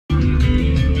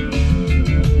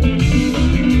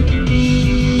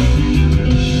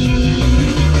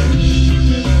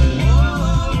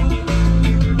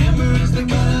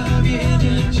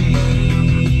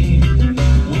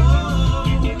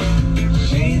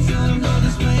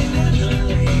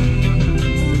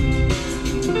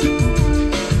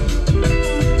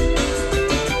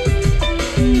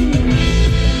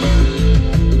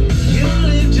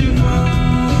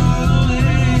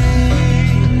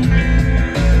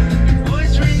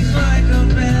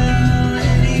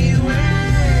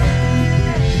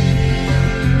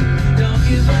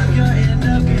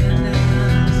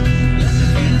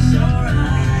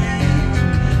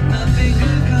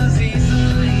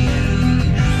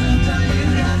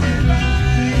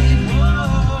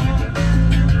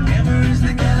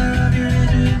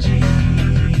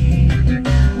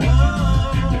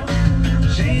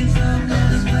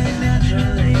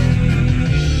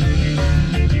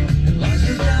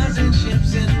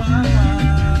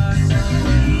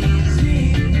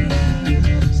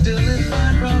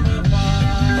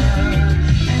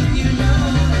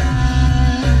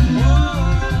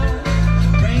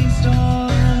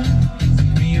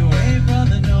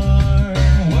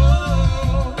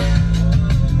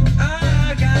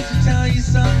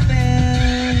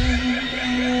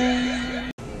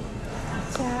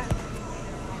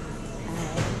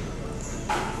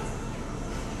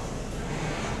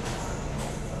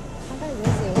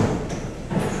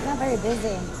very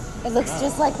busy. It looks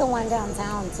just like the one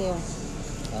downtown too.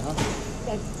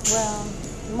 Well,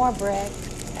 more brick.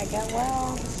 I get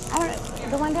I don't.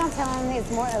 The one downtown is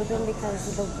more open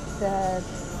because the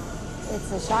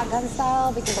it's a shotgun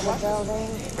style because of the building.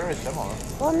 Very similar.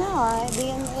 Well, no,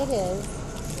 it is.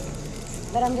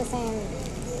 But I'm just saying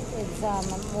it's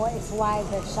it's wide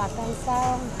the shotgun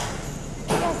style.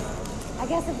 I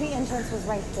guess if the entrance was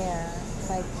right there,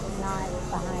 like not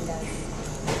behind us.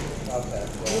 Okay.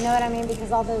 Yeah. You know what I mean?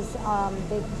 Because all those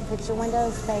big picture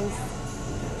windows face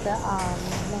the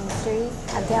main street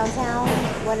of downtown.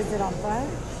 What is it on front?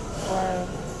 Or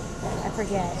I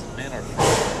forget. Main or front? I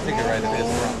think you're right. It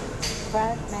is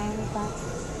front. Front.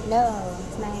 No,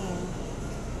 it's main.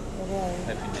 It is.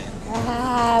 Maybe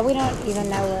main. We don't even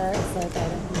know where it's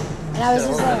located. And I was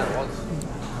just like,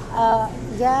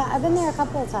 yeah, I've been there a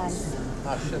couple of times.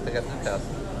 Oh shit, they got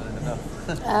Newcastle. I didn't even know.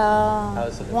 Oh, I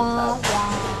was in wonk, Newcastle.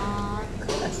 wonk.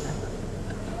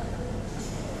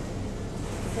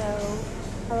 So,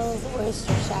 Pearl's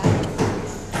Oyster Shack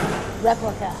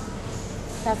replica.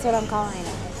 That's what I'm calling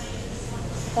it.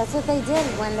 That's what they did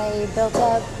when they built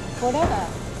up Cordova.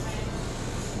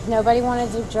 Nobody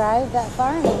wanted to drive that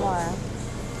far anymore.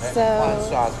 So,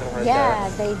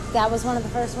 that was one of the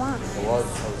first ones. It was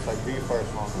like the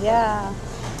first one. Yeah.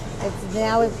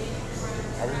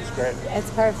 Everything's great. It's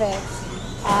perfect.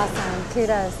 Awesome.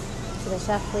 Kudos to the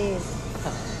chef, please.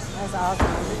 That's awesome.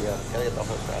 Yeah, gotta get the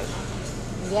horseradish.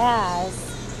 Yes.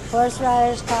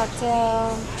 Horseradish cocktail.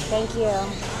 Thank you.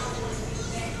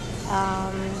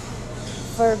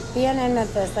 For being in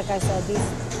Memphis, like I said, these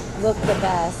look the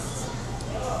best.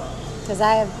 Because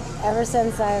ever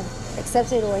since I've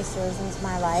accepted oysters into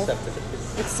my life,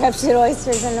 accepted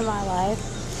oysters into my life,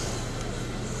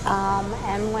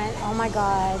 and went, oh my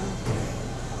God,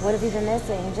 what have you been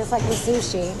missing? Just like the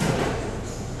sushi.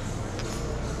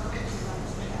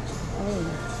 Oh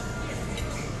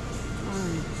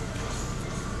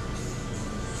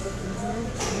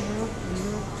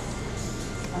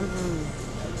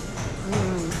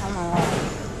my God.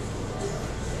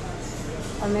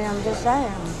 I mean, I'm just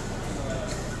saying.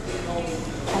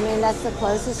 I mean, that's the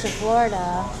closest to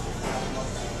Florida.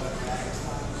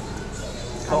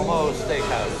 Como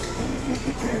Steakhouse.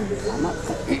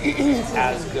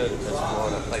 As good as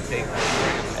Florida. Like they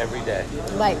every day.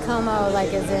 Like Como,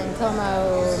 like as in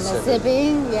Como,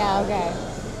 Mississippi? Yeah, okay.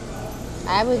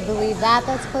 I would believe that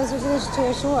that's closer to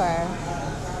a shore.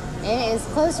 And it's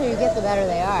closer you get, the better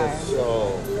they are. It's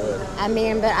so good. I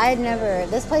mean, but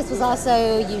this place was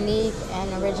also unique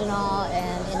and original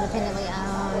and independently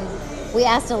owned. We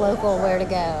asked a local where to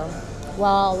go.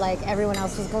 Well, like everyone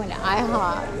else was going to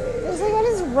IHOP. It was like, what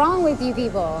is wrong with you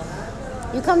people?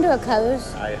 You come to a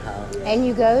coast and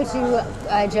you go to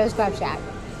Joe's Crab Shack.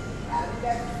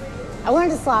 I wanted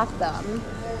to slap them.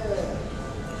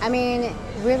 I mean,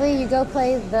 really, you go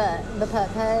play the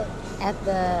putt-putt at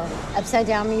the Upside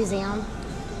Down Museum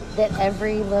that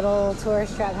every little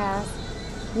tourist trap has?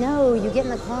 No, you get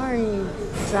in the car and you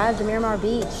drive to Miramar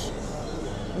Beach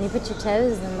and you put your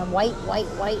toes in the white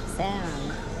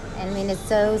sand. And I mean, it's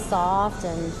so soft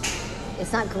and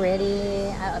it's not gritty.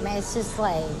 I mean, it's just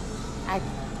like,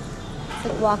 it's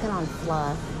like walking on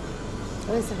fluff.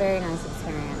 It was a very nice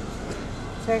experience.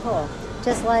 It's very cool.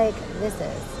 Just like this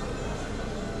is.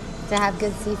 To have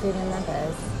good seafood in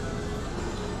Memphis.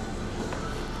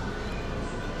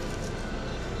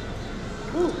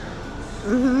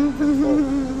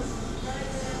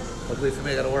 Luckily for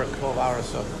me, I gotta work 12 hours,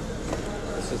 so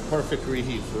this is perfect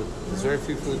reheat food. There's very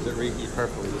few foods that reheat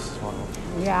perfectly. This is one of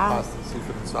them. Yeah. Pasta,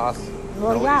 seafood, and sauce.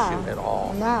 Well, no yeah. issue at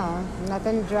all. No,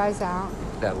 nothing dries out.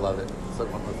 Yeah, I love it. It's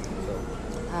like one of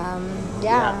those.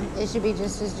 Yeah, it should be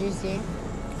just as juicy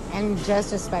and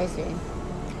just as spicy.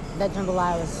 That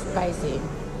jambalaya was spicy.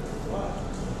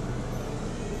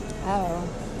 Oh,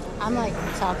 I'm like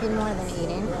talking more than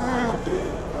eating.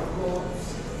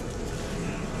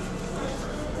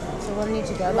 So we'll need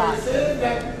to go back.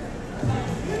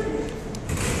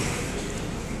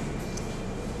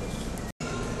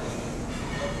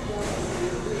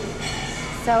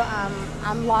 So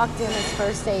I'm locked in as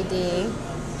first AD.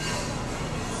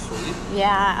 Sweet.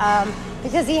 Yeah,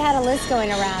 because he had a list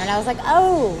going around. I was like,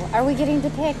 oh, are we getting to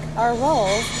pick our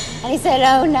roles? And he said,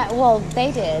 oh, no. Well,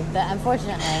 they did, but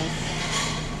unfortunately,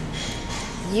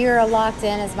 you're locked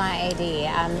in as my AD.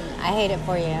 I hate it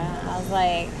for you. I was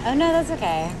like, oh, no, that's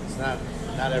okay. It's not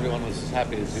everyone was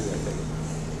happy to do that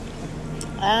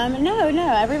thing. No,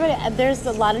 everybody, there's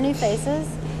a lot of new faces.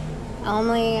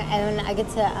 And I get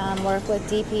to work with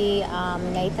DP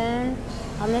Nathan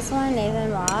on this one,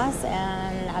 Nathan Ross,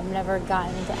 and I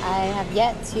have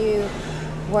yet to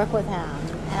work with him.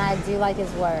 and I do like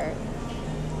his work.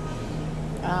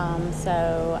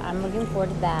 So I'm looking forward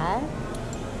to that.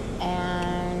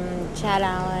 And Chad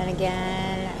Allen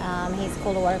again, he's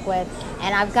cool to work with.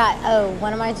 And I've got,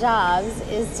 one of my jobs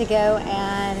is to go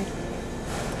and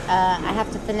I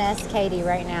have to finesse Katie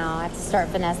right now. I have to start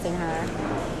finessing her.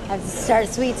 I have to start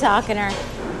sweet talking her.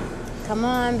 Come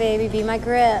on, baby, be my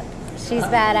grip. She's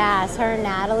badass. Her and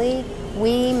Natalie,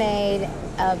 we made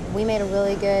a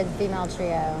really good female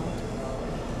trio.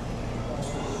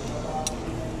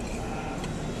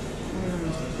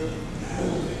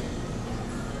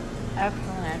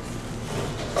 Excellent.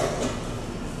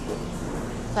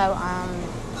 So,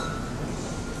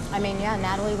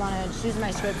 Natalie she was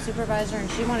my script supervisor, and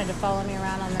she wanted to follow me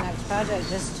around on the next project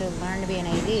just to learn to be an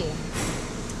AD.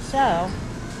 So,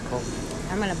 Cool.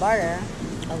 I'm going to barter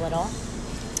a little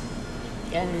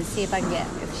and see if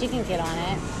she can get on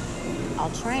it.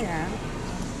 I'll train her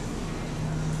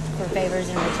for favors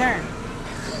in return.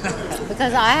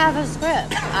 Because I have a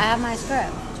script. I have my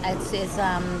script. It's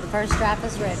the first draft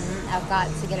is written. I've got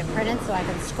to get it printed so I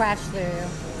can scratch through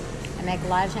and make a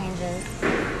lot of changes.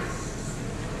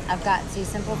 I've got to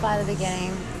simplify the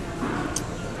beginning.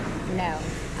 No.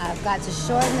 I've got to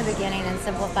shorten the beginning and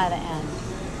simplify the end.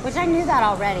 Which I knew that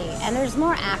already. And there's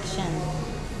more action.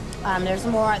 There's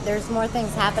more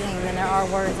things happening than there are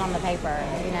words on the paper.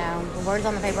 You know, the words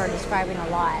on the paper are describing a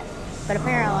lot. But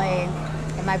apparently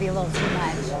it might be a little too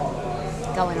much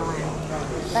going on.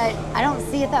 But I don't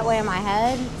see it that way in my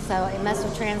head, so it must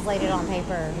have translated on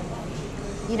paper.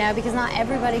 You know, because not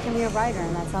everybody can be a writer,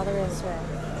 and that's all there is to it.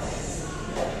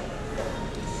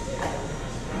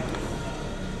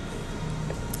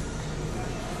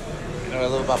 You know what I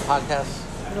love about podcasts?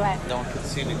 What? No one can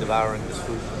see me devouring this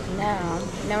food.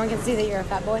 No one can see that you're a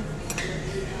fat boy.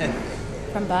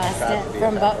 From Proud Boston. to be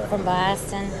a fat boy. From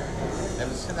Boston. Have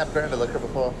you seen that brand of liquor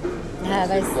before?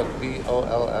 Yeah, It's like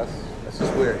BOLS. It's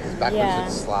just weird. It's backwards. Yeah.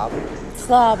 It's slob.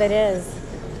 Slob, it is.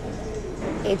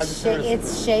 just noticed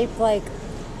It's shaped like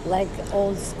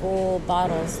old school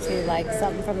bottles too, like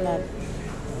something from the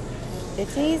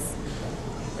 50s,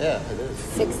 Yeah, it is.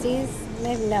 60s,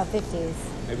 maybe no 50s.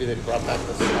 Maybe they brought back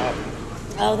the slob.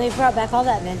 Oh, they brought back all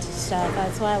that vintage stuff.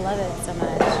 That's why I love it so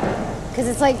much. Because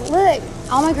it's like, look,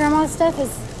 all my grandma's stuff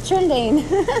is trending.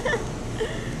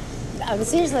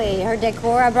 Seriously, her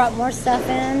decor, I brought more stuff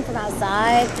in from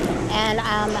outside. And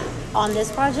on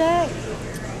this project,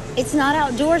 it's not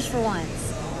outdoors for once.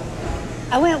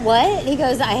 I went, what? He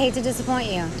goes, I hate to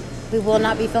disappoint you. We will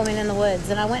not be filming in the woods.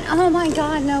 And I went, oh my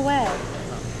God, no way.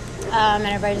 And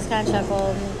everybody just kind of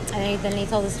chuckled. And then he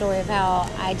told the story of how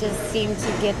I just seem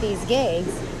to get these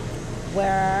gigs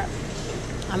where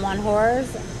I'm on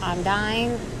horrors, I'm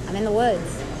dying, I'm in the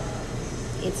woods.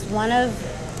 It's one of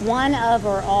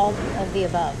or all of the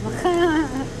above.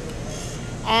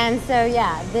 And so,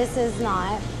 yeah, this is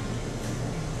not,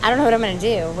 I don't know what I'm going to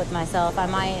do with myself. I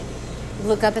might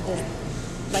look up at the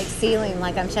ceiling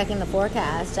like I'm checking the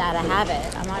forecast out of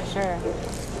habit. I'm not sure.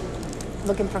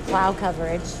 Looking for cloud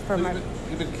coverage for my...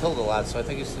 You've been killed a lot, so I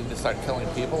think you should start killing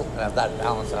people and have that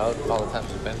balance out all the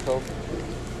times you've been killed.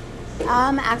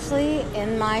 Actually,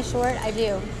 in my short, I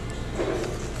do.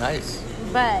 Nice.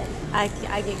 But I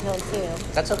get killed too.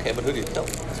 That's okay, but who do you kill?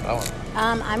 That's what I want.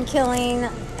 I'm killing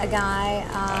a guy,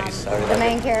 Nice. the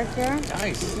main character,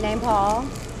 Nice. named Paul,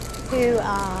 who,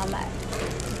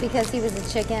 because he was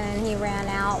a chicken and he ran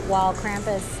out while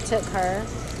Krampus took her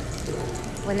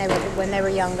when they were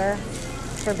younger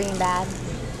for being bad.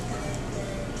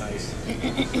 Nice.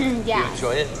 Yeah. You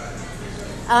enjoy it?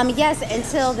 Yes,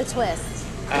 until the twist.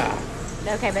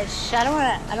 Okay, but I don't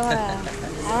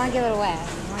want to give it away.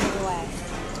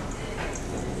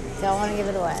 Don't want to give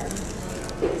it away.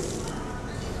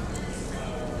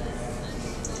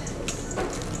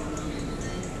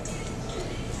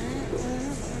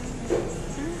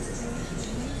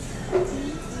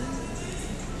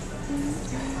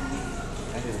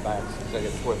 I need a bite since I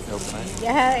get fourth meal tonight.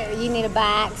 Yeah, you need a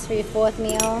box for your fourth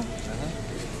meal.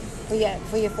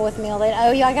 For your fourth meal later.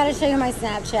 Oh yeah, I gotta show you my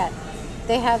Snapchat.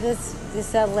 They have this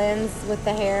lens with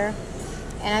the hair,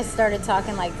 and I started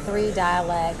talking like 3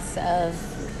 dialects of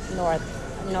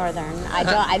northern.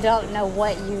 I don't know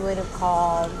what you would have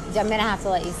called. I'm gonna have to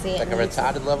let you see it. Like a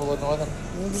retarded level of northern?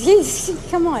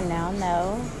 Come on now,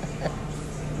 no.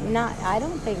 Not. I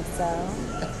don't think so.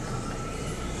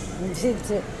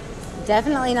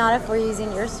 Definitely not if we're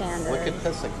using your standard. Wicked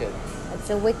pissa kid. It's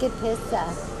a wicked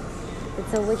pizza.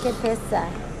 It's a wicked pizza.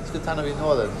 It's a good time to be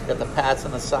northern. Got the Pats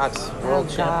and the Sox world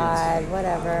champions. God,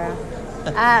 whatever.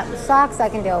 Socks I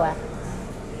can deal with.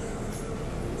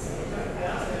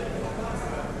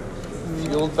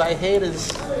 Fueled by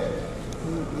haters.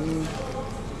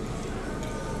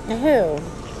 Who?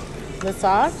 The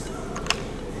sauce?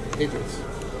 Patriots.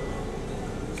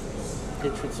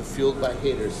 Patriots are fueled by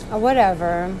haters. Or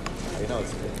whatever. I know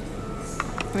it's good.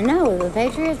 No, the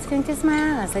Patriots can kiss my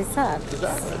ass. They suck.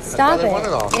 Exactly. Stop That's why they won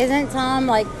it all. Isn't Tom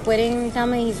like quitting? Tell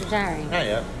me he's retiring. Not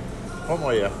yet. One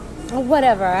more year. Well,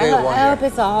 whatever. I Yeah, 1 year. hope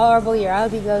it's a horrible year. I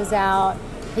hope he goes out.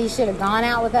 He should have gone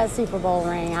out with that Super Bowl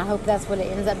ring. I hope that's what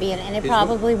it ends up being. And it He's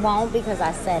probably won't because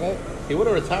I said it. He would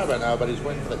have retired by now, but he's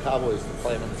waiting for the Cowboys to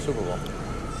play him in the Super Bowl.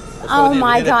 That's Oh what we need.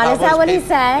 my We need a God, is that what he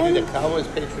Cowboys-Patri- said? We need a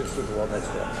Cowboys-Patriots Super Bowl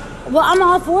next year. Well, I'm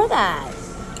all for that.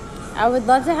 I would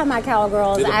love to have my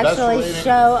cowgirls Be the best actually rating-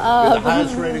 show Be up. the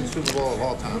highest rated Super Bowl of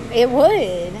all time. It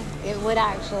would. It would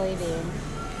actually be.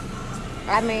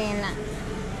 I mean,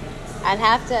 I'd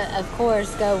have to, of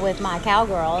course, go with my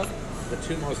cowgirls. The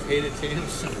two most hated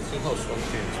teams and the two most fun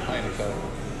teams playing each other.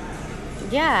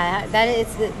 Yeah,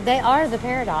 they are the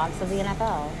paradox of the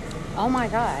NFL. Oh my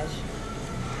gosh.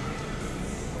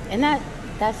 And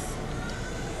that's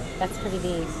pretty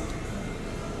deep.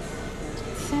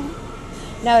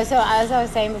 No, so as I was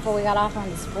saying before we got off on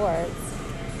the sports,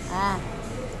 I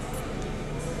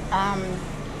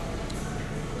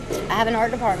have an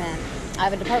art department. I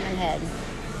have a department head.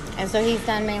 And so he's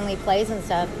done mainly plays and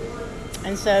stuff.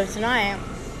 And so tonight,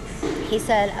 he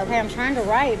said, okay, I'm trying to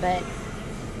write, but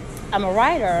I'm a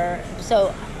writer.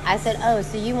 So I said, oh,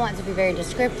 so you want to be very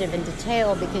descriptive and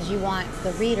detailed because you want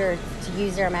the reader to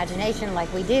use their imagination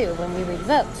like we do when we read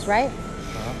books, right?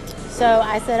 So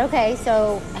I said, okay,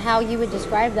 so how you would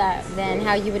describe that, then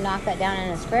how you would knock that down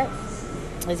in a script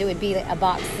is it would be a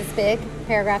box this big,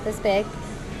 paragraph this big,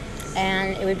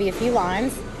 and it would be a few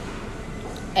lines,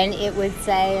 and it would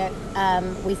say,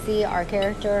 we see our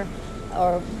character,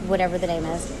 or whatever the name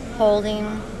is, holding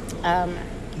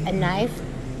a knife,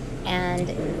 and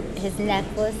his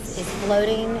necklace is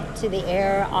floating to the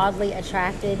air, oddly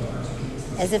attracted,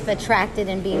 as if attracted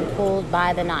and being pulled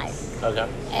by the knife. Okay.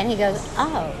 And he goes,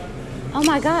 oh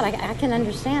my God, I can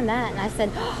understand that. And I said,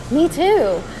 me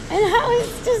too. And I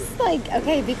was just like,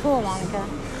 okay, be cool, Monica.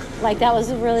 Like, that was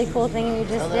a really cool thing you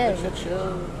just did. That bitch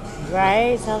chill.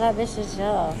 Right? Tell that bitch to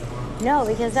chill. No,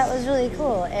 because that was really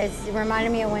cool. It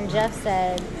reminded me of when Jeff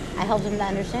said, I helped him to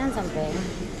understand something.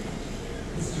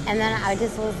 And then I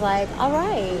just was like, all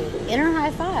right, inner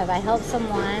high five. I helped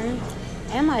someone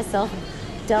and myself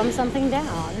dumb something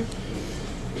down.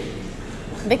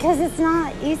 Because it's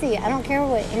not easy. I don't care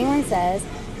what anyone says.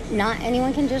 Not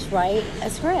anyone can just write a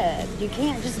script. You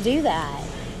can't just do that.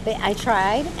 But I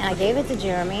tried, and I gave it to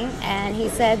Jeremy, and he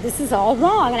said, this is all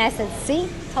wrong. And I said, see,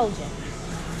 told you.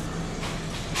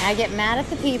 And I get mad at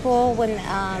the people when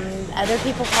other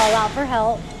people call out for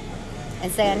help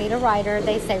and say, I need a writer.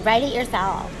 They say, write it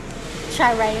yourself.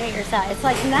 Try writing it yourself. It's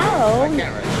like, no. I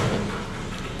can't write.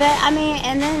 But I mean,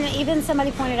 and then even somebody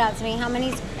pointed out to me, how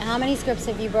many scripts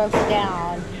have you broken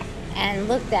down and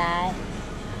looked at?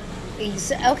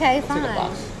 Okay, fine. Take a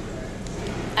box.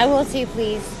 I will too,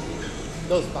 please.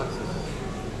 Those boxes.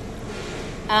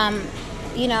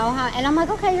 You know, and I'm like,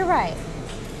 okay, you're right.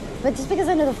 But just because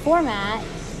I know the format,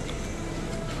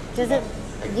 does it?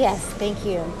 Yes, thank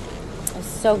you. It's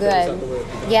so good.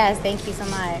 Yes, thank you so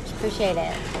much. Appreciate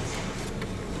it.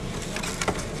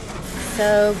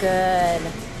 So good.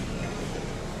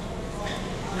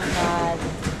 Oh my God.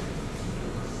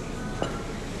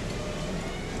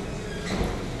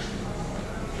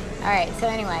 All right, so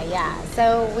anyway, yeah.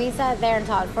 So we sat there and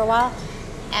talked for a while,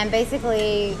 and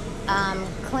basically,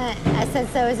 Clint, I said,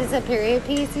 so is this a period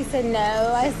piece? He said,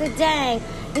 no. I said, dang.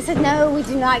 He said, no, we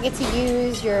do not get to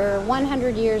use your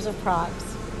 100 years of props.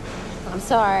 I'm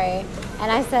sorry.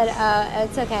 And I said,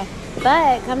 it's okay.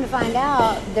 But come to find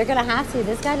out, they're going to have to.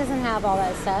 This guy doesn't have all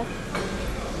that stuff.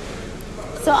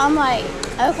 So I'm like,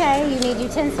 okay, you need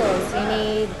utensils, you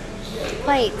need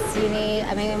plates,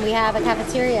 we have a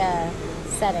cafeteria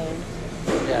setting.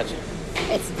 Gotcha.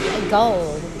 It's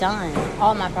gold, done,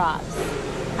 all my props.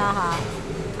 Haha.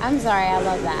 I'm sorry, I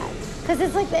love that. Because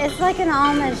it's like an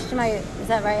homage to my, is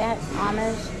that right?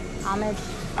 Homage?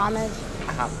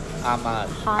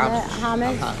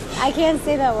 I can't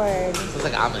say that word. It's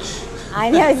like Amish. I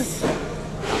know. I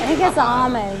think it's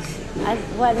homage.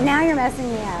 Now you're messing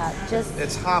me up. Just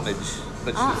It's homage,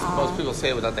 but most people say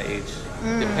it without the H.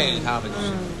 They're paying homage.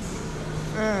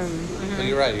 So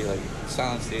you're right. You like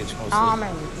silence the H mostly.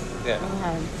 homage. Yeah.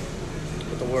 Okay.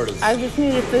 But the word is. I just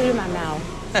needed food in my mouth.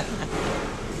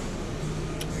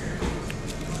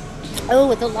 Oh,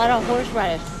 with a lot of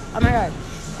horseradish. Oh my God.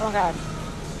 Oh my God.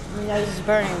 My nose is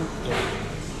burning.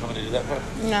 I'm gonna do that part.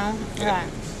 No. Yeah. Okay.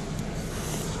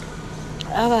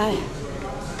 Oh my.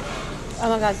 Oh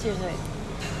my God, seriously.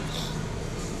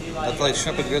 That's like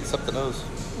shrimp and grits up the nose.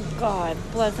 God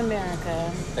bless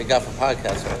America. Thank God for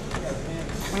podcasts, right?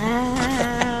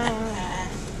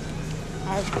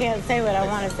 I can't say what I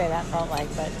want to say that felt like,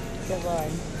 but good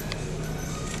Lord.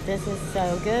 This is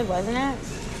so good, wasn't it?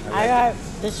 I got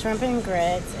the shrimp and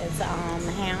grits. It's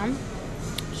ham,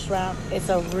 shrimp. It's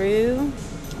a roux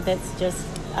that's just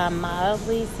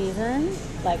mildly seasoned,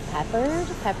 like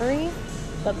peppery,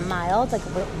 but mild, like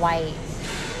white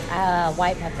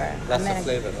pepper. That's the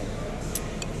flavor, though.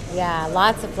 Yeah,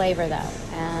 lots of flavor though,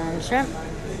 and shrimp,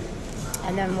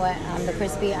 and then what? The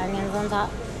crispy onions on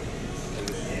top.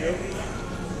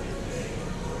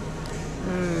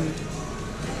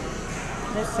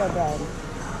 They're so good.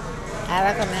 I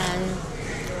recommend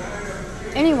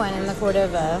anyone in the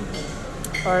Cordova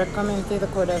or coming through the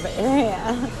Cordova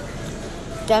area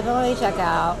definitely check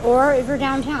out, or if you're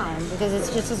downtown, because it's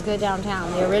just as good downtown.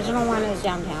 The original one is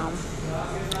downtown.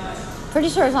 Pretty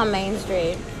sure it's on Main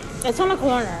Street. It's on a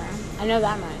corner. I know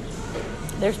that much.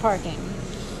 There's parking.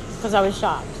 Because I was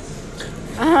shocked.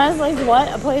 I was like, what?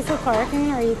 A place with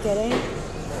parking? Are you kidding?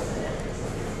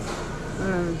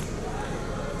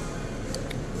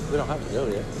 We don't have to go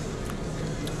yet.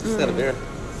 Just got a beer.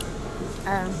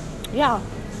 Yeah.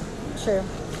 True.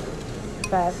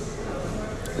 But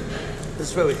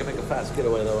This way we can make a fast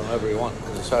getaway, though, whenever we want,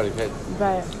 because it's already paid.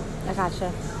 But I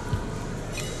gotcha.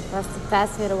 That's the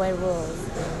fast getaway rules.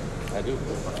 I do.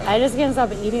 I just can't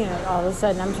stop eating it all of a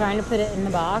sudden. I'm trying to put it in the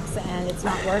box and it's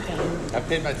not working. I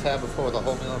paid my tab before with a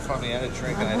whole meal in front of me and a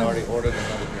drink, and I'd already ordered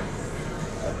another drink.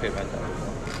 I paid my tab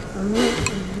before.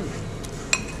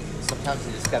 Sometimes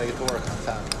you just gotta get to work on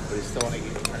time, but you still want to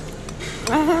eat.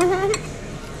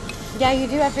 Yeah, you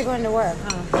do have to go into work,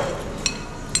 huh?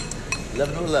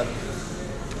 11 to 11.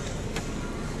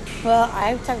 Well,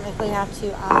 I technically have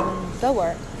to go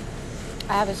work.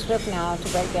 I have a script now to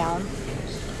break down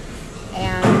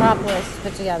and prop list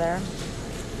put together.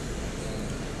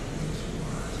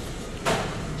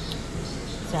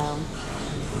 So,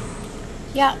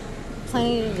 yeah,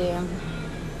 plenty to do.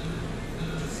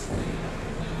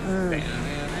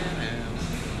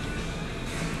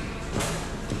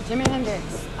 Jimi Hendrix.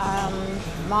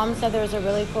 Mom said there was a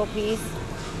really cool piece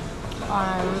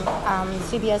on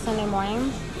CBS Sunday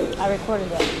Morning. I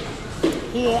recorded it.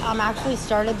 He actually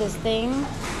started this thing,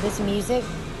 this music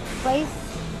place.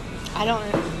 I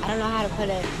don't know how to put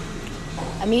it.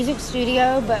 A music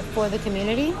studio, but for the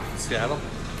community. Seattle?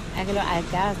 I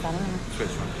guess, I don't know.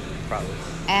 Richmond, probably.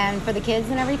 And for the kids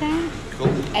and everything. Cool.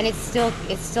 And it's still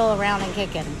around and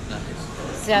kicking. Nice.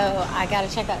 So I got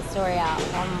to check that story out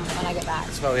when I get back.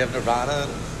 That's why we have Nirvana,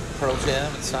 Pearl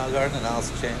Jam, and Soundgarden, and Alice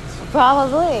in Chains.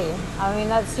 Probably. I mean,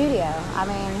 that studio. I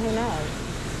mean, who knows?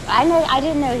 I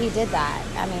didn't know he did that.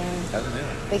 I mean, I didn't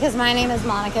know. because my name is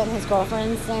Monica and his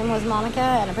girlfriend's name was Monica,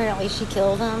 and apparently she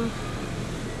killed him.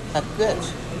 That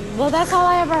bitch. Well, that's all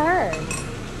I ever heard.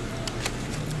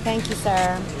 Thank you,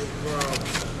 sir.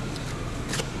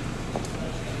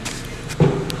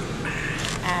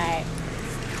 All right.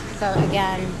 So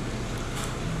again,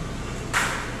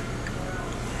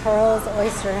 Pearl's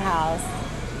Oyster House.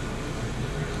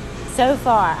 So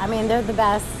far, I mean, they're the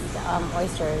best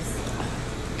oysters.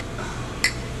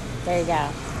 There you go.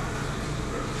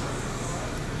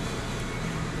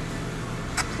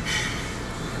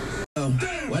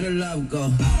 Where the love go?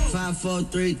 5, 4,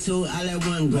 3, 2, I let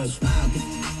one go. Wow, get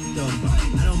the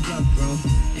I don't bluff, bro.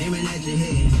 Aiming at your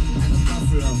head like a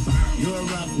buffalo. You're a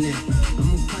roughneck, I'm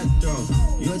a cutthroat.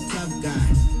 You're a tough guy.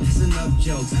 That's enough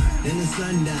jokes. Then the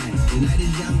sun died. The night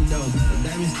is young though. The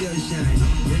diamond still shine.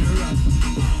 In the rough.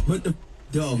 What the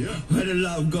though? Where the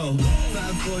love go? 5,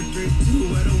 4, 3, 2,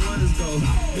 where the ones go?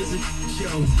 It's a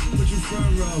show. Put you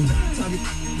front row. Talking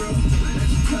bro. Let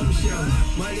you come show.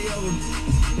 Money over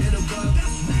and above.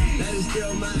 That is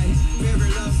still my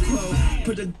favorite love quote.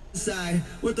 Put the aside.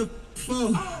 What the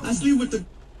for? I sleep with the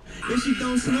if she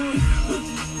don't snow.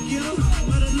 Get up.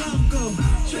 Where the love go?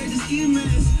 Trade the ski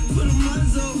mask for the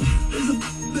muzzle. It's a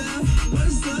bath. Where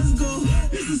the suns go?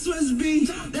 It's the Swiss beach.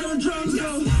 That the drums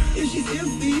go. If she's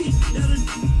iffy, that'll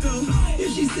go.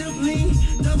 If she's simply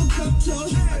double cup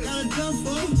toast, I got a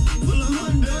duffel full of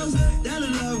hundos. That'll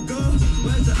love go.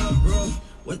 Where's the uproar?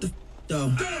 What the though?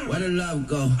 Where the love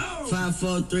go? 5,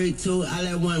 4, 3, 2, I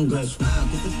let one go. Wow,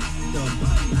 get the though.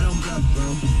 I don't bluff, bro.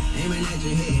 Aiming at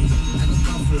your head like a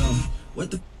buffalo.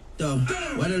 What the though?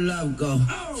 Where the love go?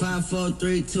 5, 4,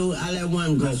 3, 2, I let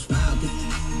one go. Wow, get the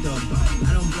though.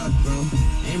 I don't bluff, bro.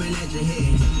 Aiming at your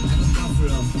head like a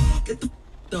buffalo. Get the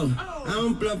though. I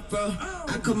don't bluff, bro.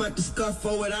 I come out the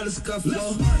scuffle without a scuffle.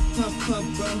 Puff, puff,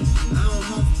 bro. I don't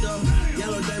huff, though.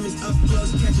 Yellow diamonds up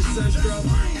close, catch a sunstroke.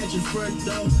 At your front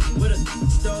door, with a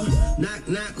store. Knock,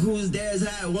 knock, who's there's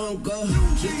how it won't go.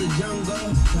 It's the jungle,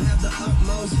 so have the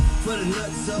utmost for the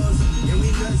nutsos. Yeah, we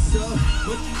nutso.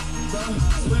 What bro?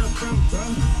 Where I'm from, bro?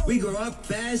 We grow up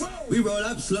fast, we roll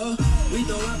up slow. We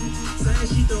throw up, sign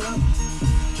she throw up.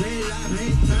 Trade life,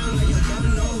 hate time like you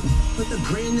don't know. Put the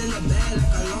green in the bag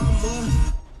like a lawnmower.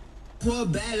 Pour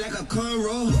back like a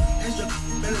cornrow. Extra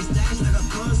in a stash like a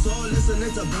console.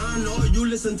 Listening to Bono, you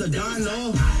listen to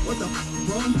Dono. What the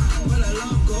bro? Where the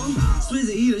love go?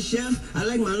 Swizzy eat a chef, I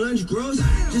like my lunch gross.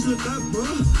 Just look up, bro,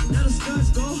 now the skirts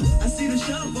go. I see the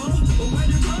shovel, but where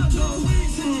the dog go?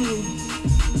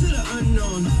 To the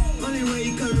unknown. Only way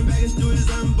he coming back is through his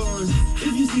unborn.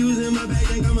 If you see what's in my bag,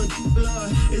 think I'm a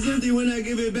lord. It's empty when I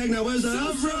give it back, now where's the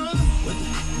love from? What the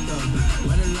go?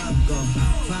 Where the love go?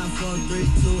 5, 4, 3,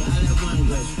 2, I let one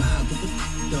go. Wow, get the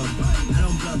go. I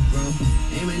don't bluff, bro.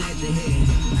 Aiming at your head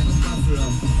like a buffalo.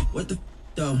 What the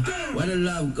though? Where the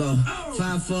love go?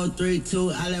 5, 4, 3,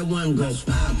 2, I let one go.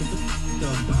 Wow, get the go.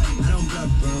 I don't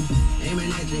bluff, bro. Aiming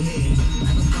at your head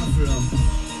like a buffalo.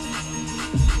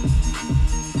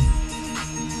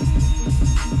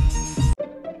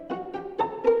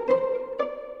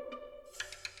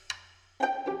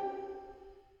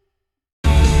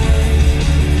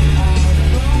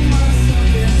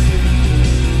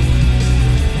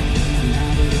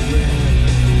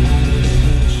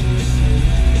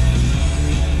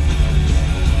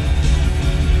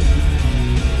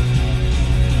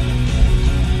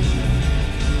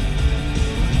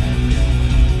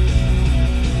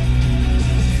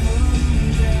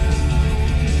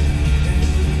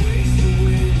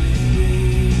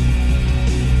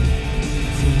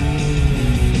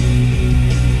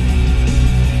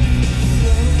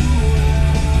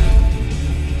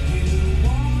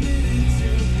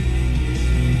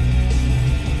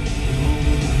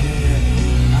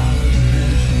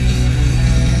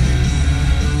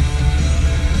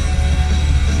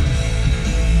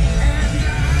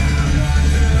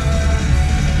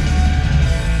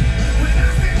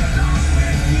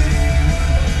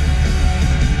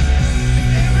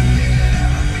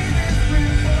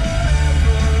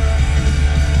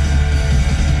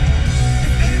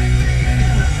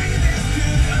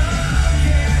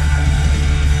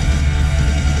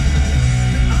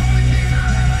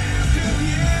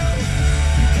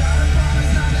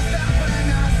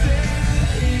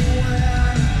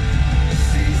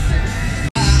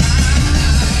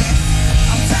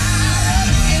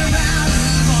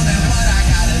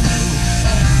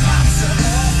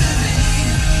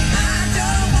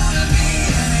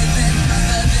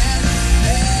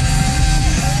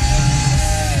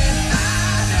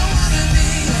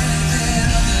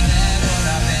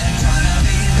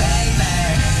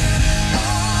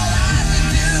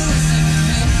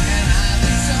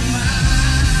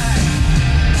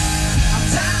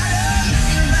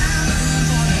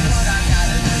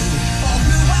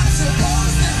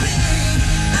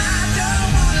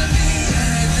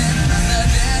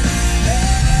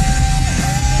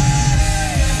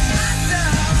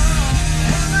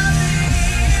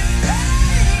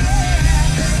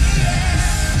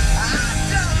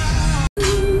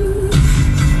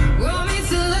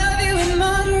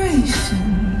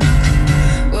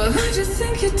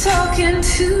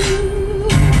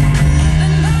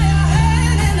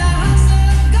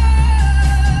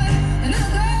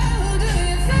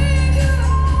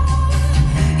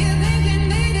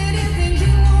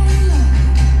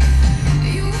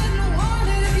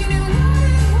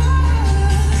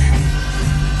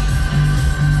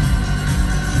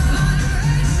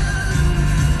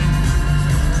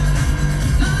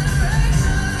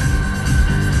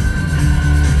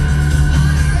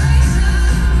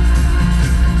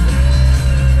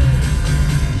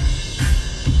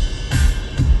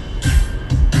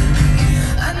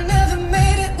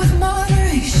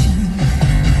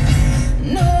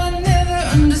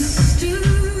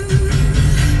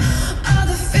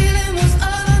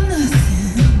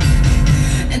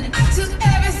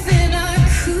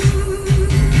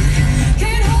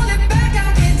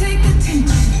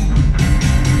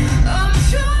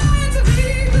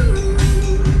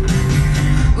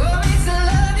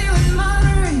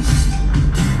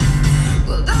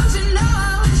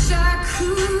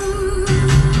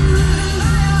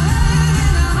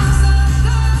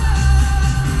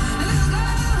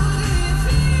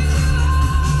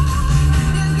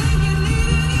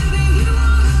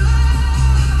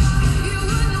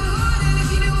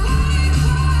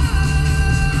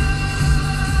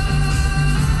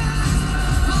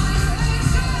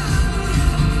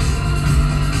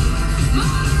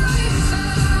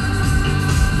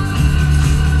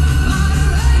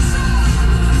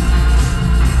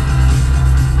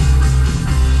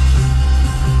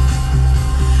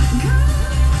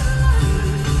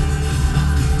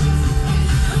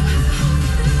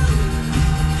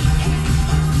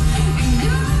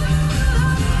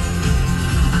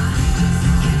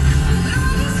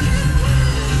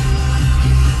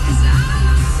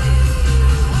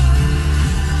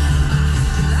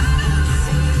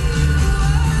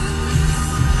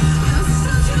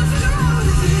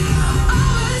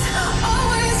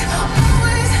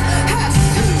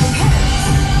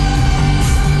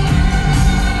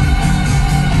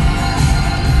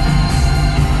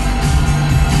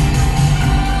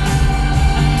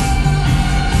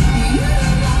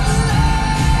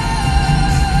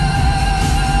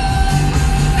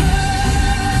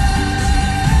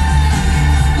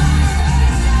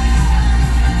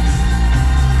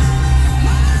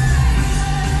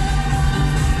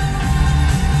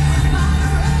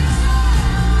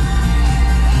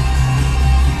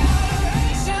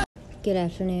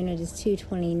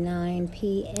 2:29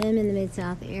 p.m. in the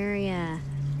Mid-South area.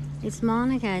 It's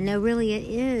Monica. No, really, it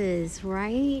is,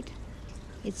 right?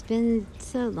 It's been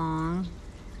so long.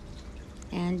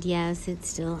 And yes, it's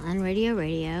still on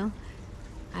radio.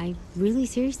 I really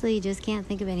seriously just can't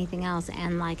think of anything else.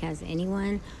 And like, has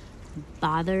anyone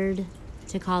bothered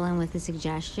to call in with a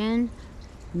suggestion?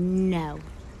 No.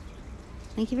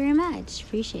 Thank you very much.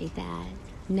 Appreciate that.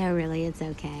 No, really, it's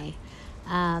okay.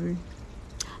 I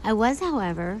was,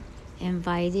 however,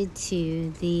 invited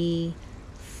to the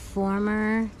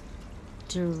former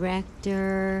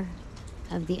director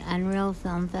of the Unreal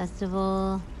Film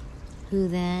Festival, who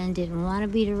then didn't want to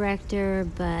be director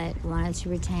but wanted to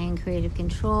retain creative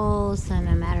control, so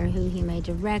no matter who he made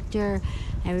director,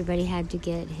 everybody had to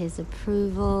get his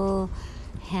approval,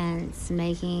 hence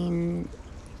making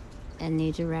a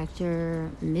new director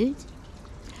moot.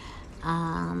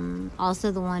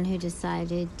 Also the one who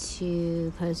decided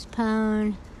to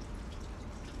postpone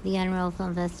the Unreal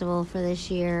Film Festival for this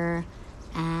year,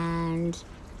 and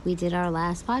we did our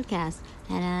last podcast,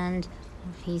 and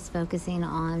he's focusing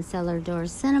on Cellar Door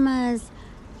Cinemas,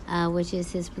 which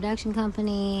is his production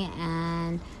company,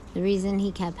 and the reason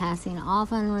he kept passing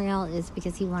off Unreal is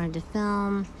because he wanted to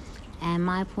film, and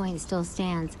my point still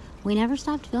stands. We never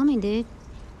stopped filming, dude.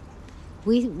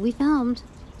 We filmed,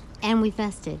 and we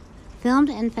fested.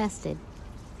 Filmed and fested.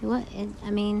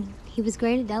 He was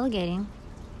great at delegating.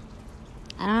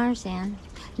 I don't understand.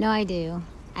 No, I do.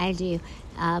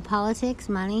 Politics,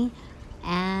 money,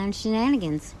 and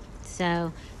shenanigans.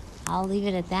 So I'll leave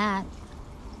it at that.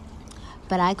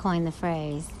 But I coined the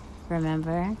phrase,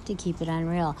 remember, to keep it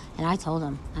unreal. And I told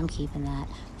him I'm keeping that.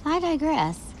 I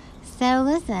digress. So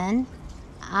listen,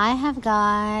 I've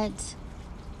got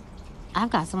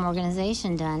some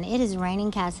organization done. It is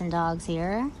raining cats and dogs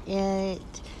here. It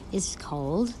is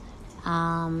cold.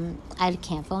 I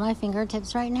can't feel my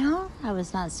fingertips right now. I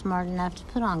was not smart enough to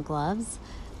put on gloves.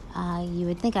 You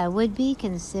would think I would be,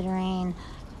 considering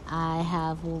I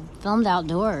have filmed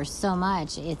outdoors so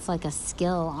much. It's like a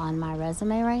skill on my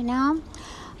resume right now.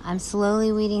 I'm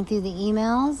slowly weeding through the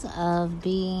emails of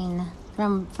being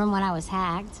from when I was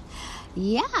hacked.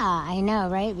 Yeah, I know,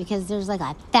 right? Because there's like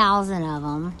 1,000 of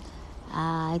them.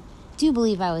 I do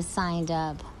believe I was signed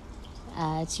up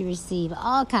to receive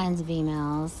all kinds of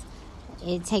emails.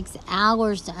 It takes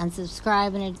hours to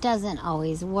unsubscribe, and it doesn't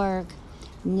always work.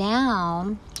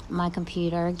 Now, my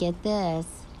computer, get this,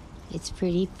 it's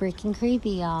pretty freaking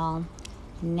creepy, y'all.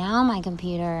 Now my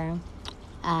computer,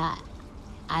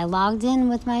 I logged in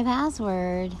with my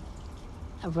password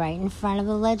right in front of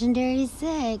the Legendary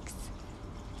 6.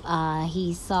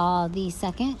 He saw the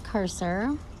second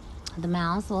cursor, the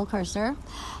mouse, little cursor,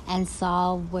 and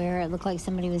saw where it looked like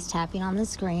somebody was tapping on the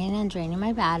screen and draining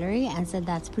my battery, and said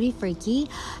that's pretty freaky,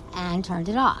 and turned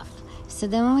it off. So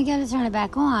then when we go to turn it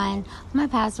back on, my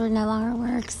password no longer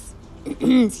works.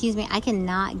 Excuse me, I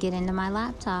cannot get into my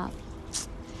laptop.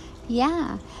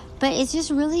 Yeah, but it's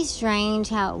just really strange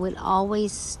how it would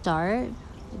always start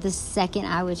the second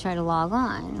I would try to log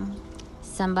on.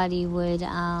 Somebody would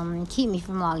keep me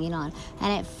from logging on.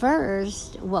 And at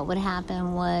first, what would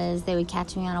happen was they would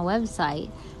catch me on a website,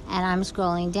 and I'm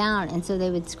scrolling down, and so they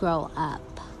would scroll up.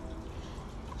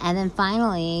 And then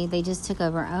finally, they just took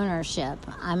over ownership.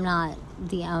 I'm not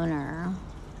the owner.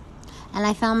 And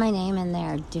I found my name in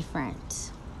there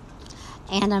different.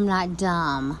 And I'm not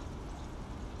dumb.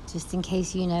 Just in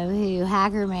case you know who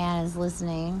Hacker Man is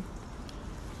listening.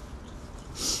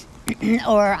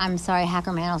 Or, I'm sorry,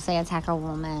 Hacker Man will say it's Hacker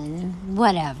Woman.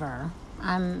 Whatever.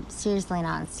 I'm seriously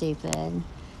not stupid.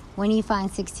 When you find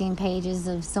 16 pages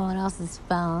of someone else's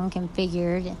phone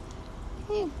configured,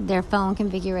 their phone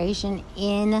configuration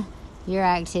in your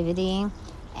activity,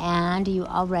 and you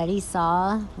already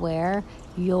saw where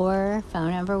your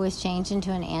phone number was changed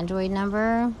into an Android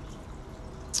number,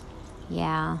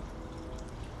 yeah.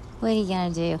 What are you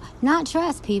going to do? Not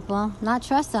trust people. Not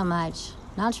trust so much.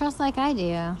 Not trust like I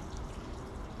do.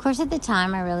 Of course, at the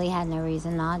time, I really had no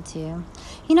reason not to.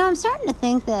 You know, I'm starting to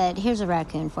think that, here's a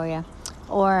raccoon for you,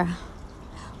 or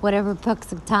whatever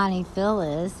Punxsutawney Phil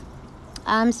is.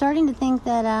 I'm starting to think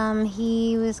that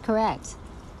he was correct.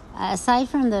 Aside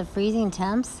from the freezing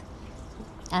temps,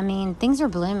 I mean, things are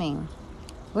blooming.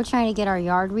 We're trying to get our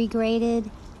yard regraded,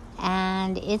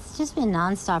 and it's just been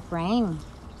nonstop rain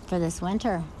for this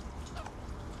winter.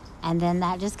 And then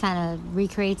that just kind of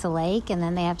recreates a lake, and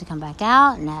then they have to come back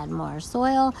out and add more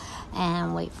soil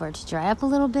and wait for it to dry up a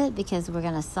little bit because we're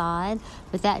going to sod.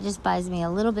 But that just buys me a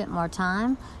little bit more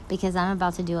time because I'm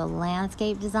about to do a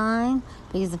landscape design,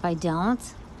 because if I don't,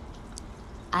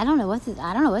 I don't know what's going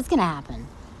to happen.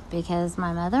 because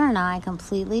my mother and I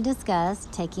completely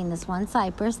discussed taking this one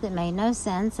cypress that made no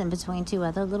sense in between two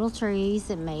other little trees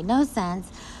that made no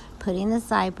sense, putting the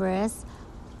cypress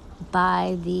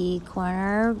by the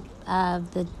corner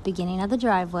of the beginning of the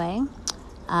driveway,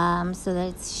 so that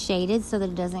it's shaded so that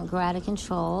it doesn't grow out of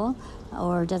control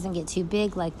or doesn't get too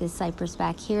big like this cypress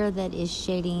back here that is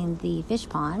shading the fish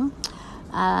pond.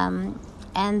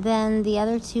 And then the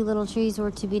other two little trees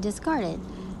were to be discarded.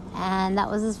 And that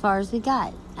was as far as we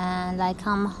got. And I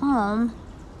come home,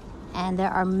 and there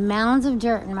are mounds of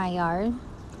dirt in my yard.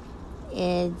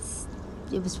 It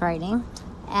was frightening.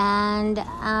 And,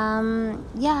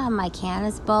 my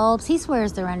canis bulbs, he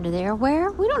swears they're under there. Where?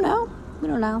 We don't know.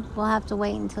 We'll have to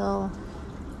wait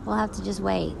we'll have to just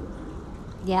wait.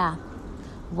 Yeah,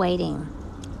 waiting.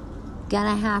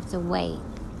 Gonna have to wait.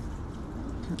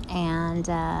 And,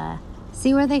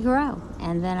 see where they grow.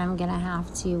 And then I'm gonna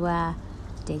have to,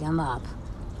 dig them up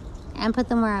and put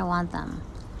them where I want them.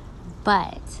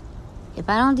 But if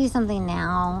I don't do something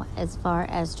now, as far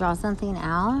as draw something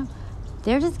out,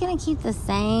 they're just going to keep the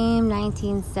same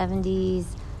 1970s,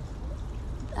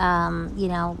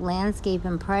 landscape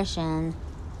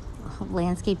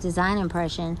design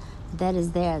impression that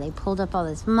is there. They pulled up all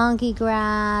this monkey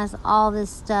grass, all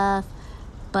this stuff,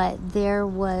 but there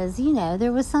was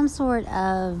some sort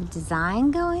of design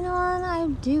going on, I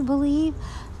do believe.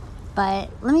 But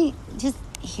let me just,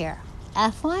 here,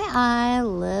 FYI,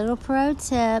 little pro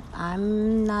tip.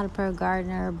 I'm not a pro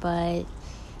gardener, but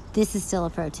this is still a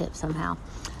pro tip somehow.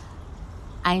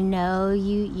 I know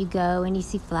you go and you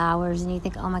see flowers and you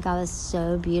think, oh my God, that's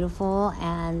so beautiful.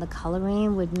 And the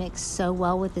coloring would mix so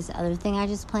well with this other thing I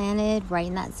just planted right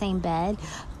in that same bed.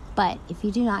 But if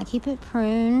you do not keep it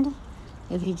pruned,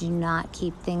 if you do not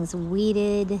keep things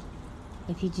weeded,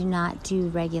 if you do not do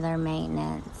regular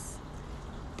maintenance,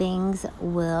 things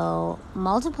will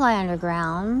multiply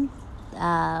underground,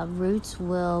 roots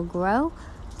will grow,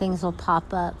 things will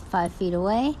pop up 5 feet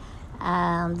away,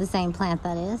 the same plant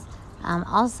that is.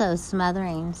 Also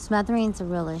smothering. Smothering's a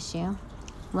real issue.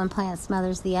 One plant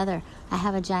smothers the other. I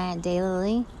have a giant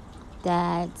daylily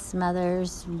that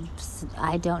smothers,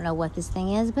 I don't know what this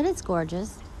thing is, but it's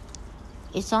gorgeous.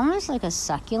 It's almost like a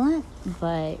succulent,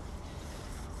 but,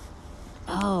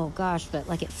 oh gosh, but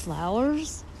like it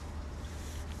flowers.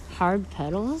 Hard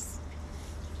petals,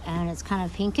 and it's kind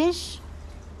of pinkish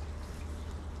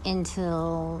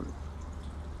until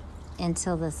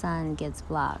the sun gets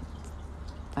blocked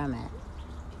from it.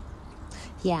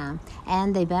 Yeah,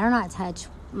 and they better not touch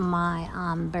my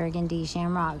burgundy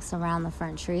shamrocks around the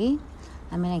front tree.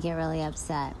 I'm gonna get really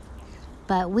upset.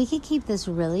 But we could keep this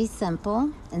really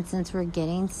simple, and since we're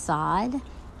getting sod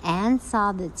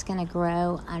that's going to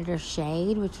grow under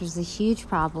shade, which was a huge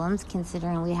problem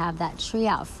considering we have that tree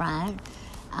out front,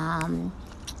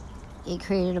 it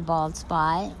created a bald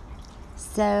spot.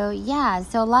 So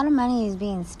a lot of money is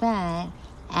being spent,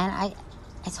 and I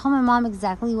told my mom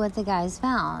exactly what the guys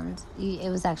found. It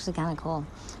was actually kind of cool.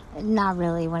 Not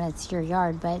really when it's your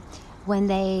yard, but when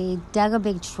they dug a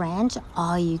big trench,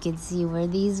 all you could see were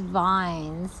these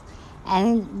vines.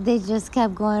 And they just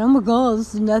kept going, oh my God,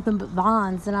 this is nothing but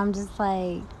vines. And I'm just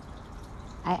like,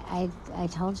 I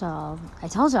told y'all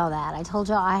that. I told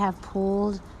y'all I have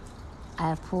pulled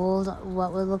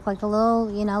what would look like a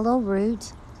little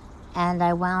root. And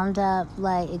I wound up,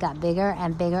 it got bigger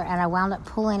and bigger. And I wound up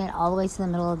pulling it all the way to the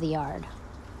middle of the yard.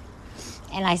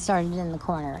 And I started in the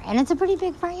corner. And it's a pretty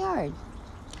big front yard.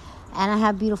 And I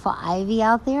have beautiful ivy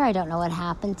out there. I don't know what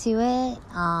happened to it.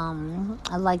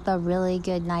 I like the really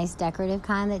good, nice decorative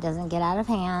kind that doesn't get out of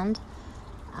hand.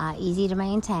 Easy to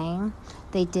maintain.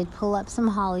 They did pull up some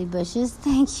holly bushes.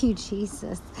 Thank you,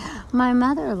 Jesus. My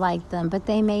mother liked them, but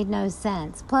they made no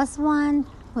sense. Plus one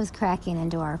was cracking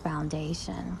into our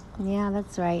foundation. Yeah,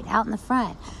 that's right. Out in the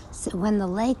front. So when the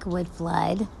lake would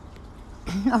flood,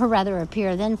 or rather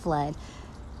appear then flood,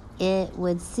 it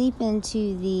would seep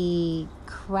into the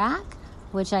crack,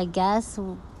 which I guess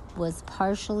was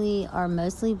partially or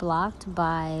mostly blocked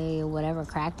by whatever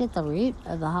cracked it, the root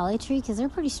of the holly tree, because they're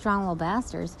pretty strong little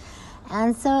bastards.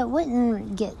 And so it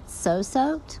wouldn't get so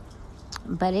soaked,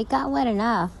 but it got wet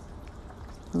enough.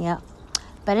 Yep.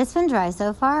 But it's been dry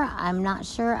so far. I'm not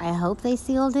sure. I hope they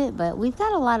sealed it, but we've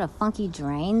got a lot of funky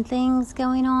drain things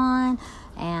going on,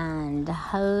 and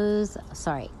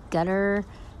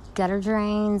gutter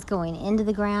drains going into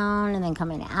the ground and then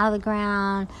coming out of the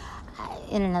ground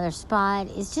in another spot.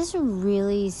 It's just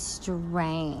really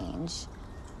strange.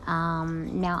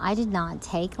 Now, I did not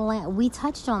take we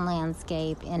touched on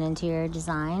landscape and interior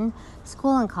design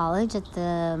school and college at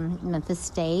the Memphis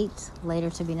State, later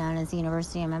to be known as the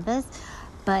University of Memphis,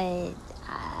 but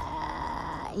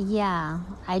yeah,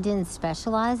 I didn't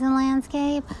specialize in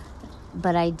landscape,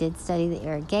 but I did study the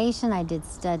irrigation. I did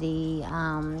study,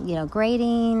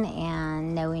 grading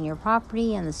and knowing your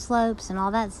property and the slopes and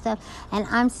all that stuff. And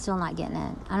I'm still not getting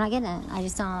it. I'm not getting it.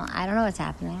 I don't know what's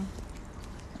happening.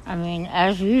 I mean,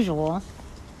 as usual,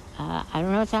 I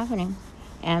don't know what's happening.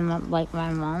 And my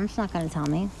mom's not going to tell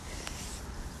me,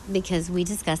 because we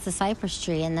discussed the cypress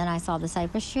tree, and then I saw the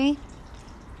cypress tree.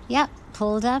 Yep,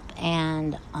 pulled up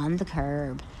and on the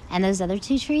curb. And those other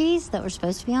 2 trees that were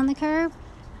supposed to be on the curb,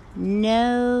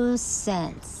 no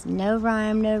sense, no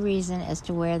rhyme, no reason as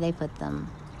to where they put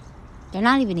them. They're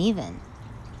not even.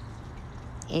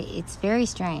 It's very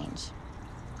strange.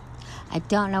 I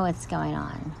don't know what's going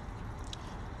on.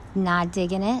 Not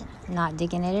digging it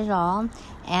at all.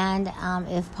 And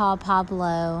if Paul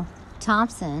Pablo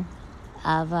Thompson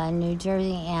of New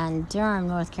Jersey and Durham,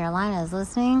 North Carolina is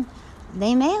listening,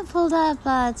 they may have pulled up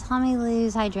Tommy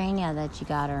Lou's hydrangea that you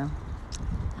got her.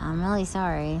 I'm really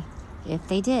sorry if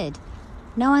they did.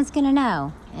 No one's going to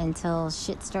know until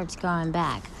shit starts going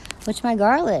back. Which my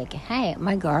garlic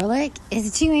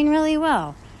is doing really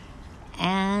well.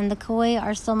 And the koi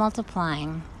are still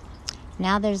multiplying.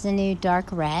 Now there's a new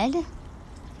dark red.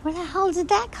 Where the hell did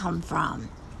that come from?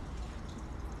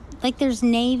 Like, there's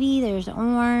navy, there's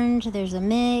orange, there's a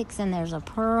mix, and there's a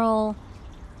pearl.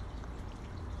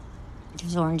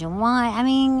 There's orange and white. I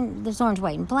mean, there's orange,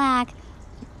 white, and black.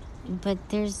 But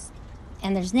there's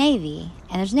navy.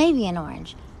 And there's navy and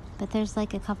orange. But there's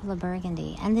like a couple of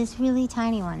burgundy. And this really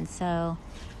tiny one. So,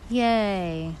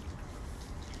 yay.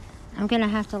 I'm going to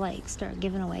have to start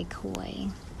giving away koi.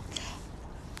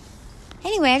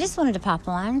 Anyway, I just wanted to pop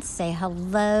on, say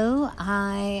hello.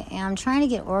 I am trying to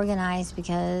get organized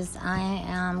because I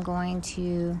am going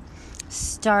to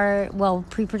start,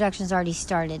 pre-production's already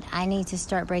started. I need to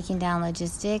start breaking down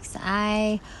logistics.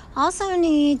 I also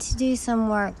need to do some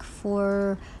work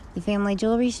for the family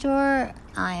jewelry store.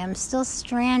 I am still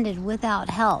stranded without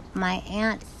help. My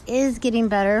aunt is getting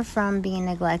better from being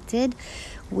neglected.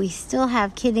 We still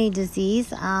have kidney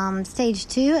disease, stage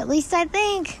 2, at least I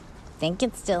think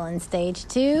it's still in stage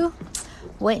 2.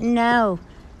 Wouldn't know.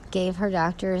 Gave her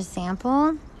doctor a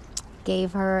sample.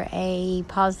 Gave her a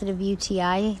positive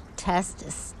UTI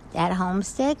test at home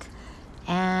stick.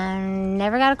 And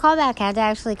never got a call back. Had to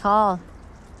actually call.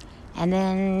 And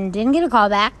then didn't get a call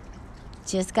back.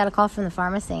 Just got a call from the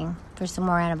pharmacy for some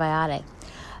more antibiotic.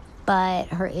 But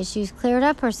her issues cleared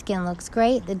up. Her skin looks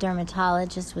great. The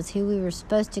dermatologist was who we were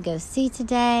supposed to go see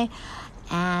today.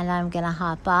 And I'm going to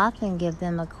hop off and give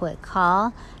them a quick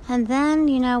call. And then,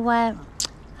 you know what?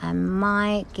 I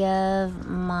might give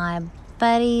my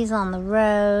buddies on the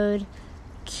road,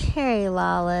 Carrie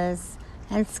Lawless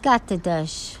and Scott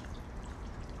Dadush,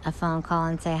 a phone call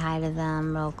and say hi to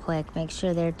them real quick. Make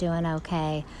sure they're doing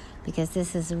okay, because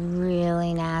this is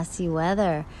really nasty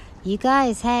weather. You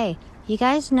guys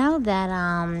know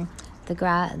that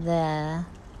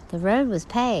the road was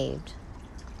paved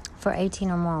for 18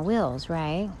 or more wheels,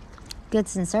 right?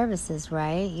 Goods and services,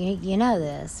 right? You know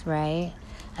this, right?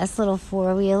 Us little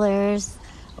 4-wheelers,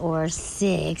 or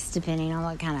 6, depending on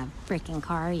what kind of freaking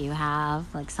car you have,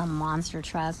 like some monster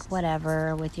truck,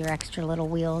 whatever, with your extra little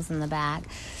wheels in the back.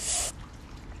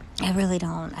 I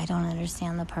don't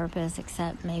understand the purpose,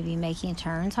 except maybe making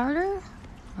turns harder.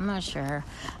 I'm not sure.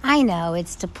 I know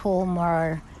it's to pull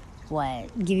more,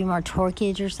 give you more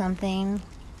torquage or something.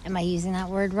 Am I using that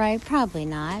word right? Probably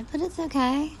not, but it's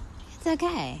okay. It's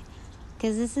okay.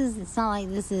 Because it's not like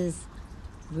this is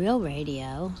real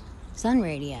radio, Sun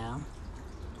Radio.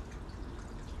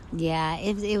 Yeah,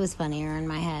 it was funnier in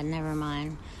my head, never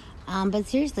mind. But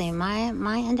seriously,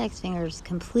 my index finger is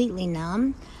completely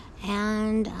numb.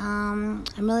 And I'm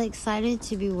really excited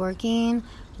to be working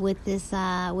with this,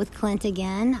 with Clint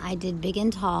again. I did Big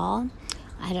and Tall.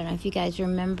 I don't know if you guys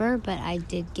remember, but I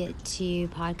did get to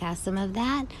podcast some of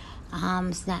that.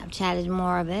 Snapchatted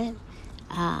more of it.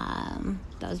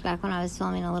 That was back when I was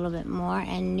filming a little bit more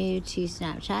and new to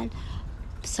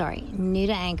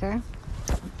Anchor.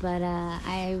 But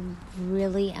I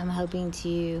really am hoping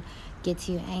to get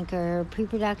to Anchor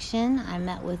pre-production.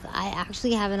 I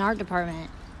actually have an art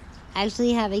department. I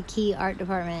actually have a key art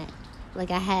department, like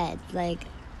a head, like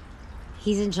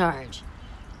he's in charge.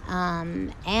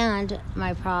 And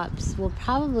my props some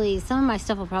of my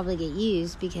stuff will probably get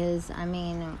used, because,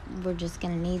 we're just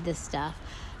going to need this stuff.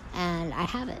 And I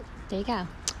have it. There you go.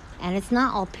 And it's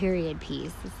not all period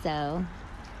piece, so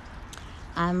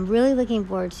I'm really looking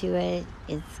forward to it.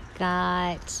 It's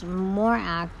got more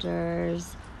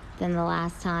actors than the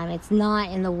last time. It's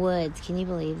not in the woods. Can you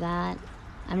believe that?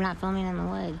 I'm not filming in the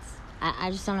woods.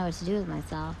 I just don't know what to do with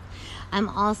myself. I'm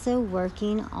also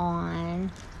working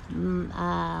on,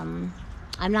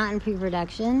 I'm not in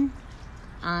pre-production.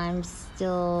 I'm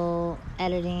still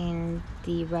editing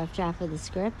the rough draft of the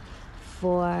script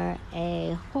for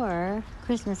a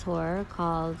Christmas horror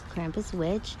called Krampus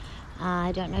Witch.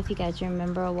 I don't know if you guys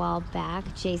remember a while back,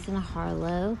 Jason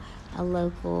Harlow,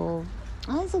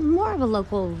 it's more of a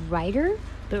local writer,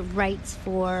 but writes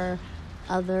for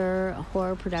other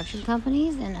horror production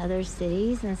companies in other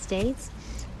cities and states.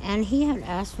 And he had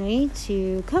asked me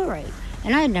to co-write.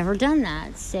 And I had never done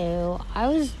that. So I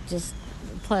was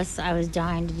plus I was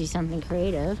dying to do something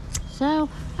creative. So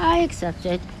I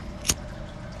accepted.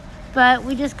 But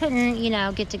we just couldn't,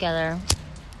 get together.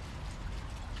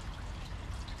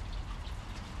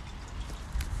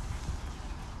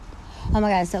 Oh my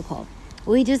God, it's so cold.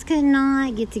 We just could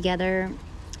not get together.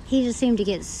 He just seemed to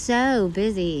get so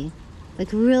busy.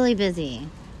 Like, really busy.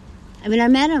 I mean, I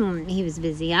met him, he was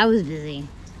busy. I was busy.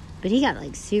 But he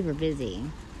got, super busy.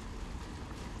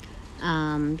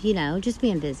 Just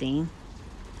being busy.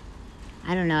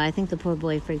 I don't know. I think the poor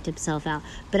boy freaked himself out.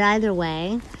 But either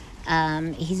way,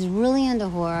 he's really into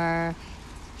horror.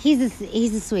 He's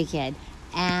a sweet kid.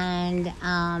 And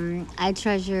I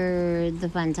treasure the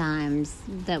fun times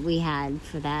that we had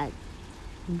for that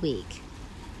week.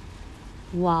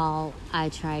 While I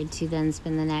tried to then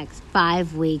spend the next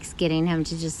 5 weeks getting him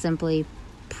to just simply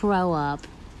pro up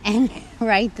and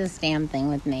write this damn thing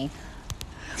with me.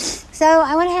 So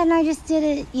I went ahead and I just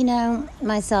did it,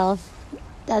 myself.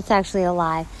 That's actually a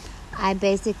lie. I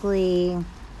basically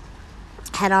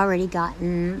had already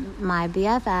gotten my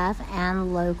BFF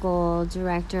and local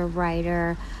director,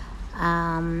 writer,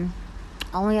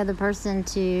 only other person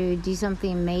to do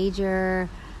something major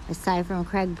aside from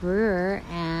Craig Brewer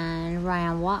and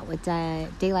Ryan Watt with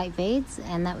Daylight Fades,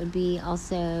 and that would be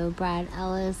also Brad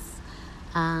Ellis.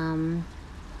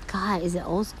 God, is it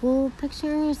Old School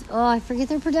Pictures? Oh, I forget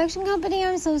their production company.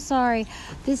 I'm so sorry.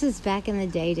 This is back in the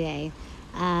day.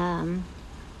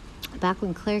 Back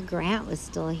when Claire Grant was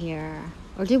still here.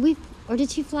 Or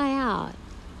did she fly out?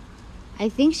 I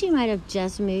think she might have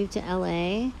just moved to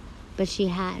LA, but she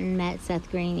hadn't met Seth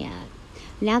Green yet.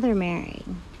 Now they're married.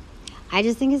 I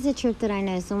just think it's a trip that I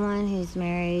know someone who's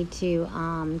married to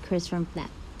Chris from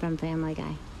Family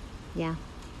Guy. Yeah.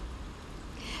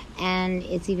 And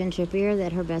it's even trippier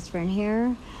that her best friend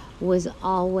here was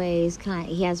always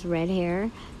he has red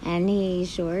hair, and he's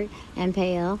short and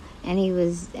pale,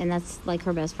 and that's like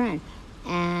her best friend.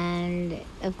 And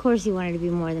of course he wanted to be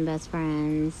more than best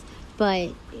friends,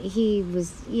 but he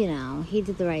was, he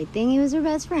did the right thing. He was her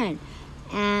best friend.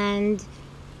 And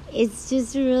it's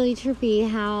just really trippy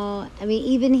how,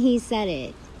 even he said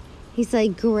it. He's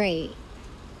like, great.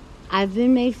 I've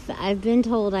been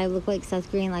told I look like Seth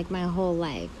Green like my whole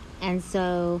life. And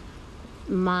so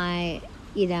the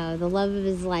love of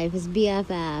his life, his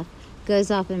BFF,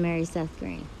 goes off and marries Seth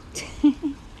Green.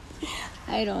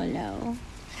 I don't know.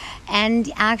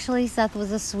 And actually, Seth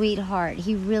was a sweetheart.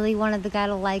 He really wanted the guy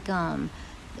to like him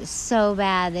so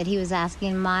bad that he was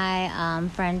asking my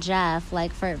friend Jeff,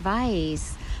 for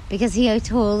advice, because he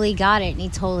totally got it and he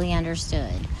totally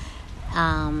understood.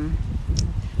 And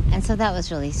so that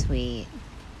was really sweet.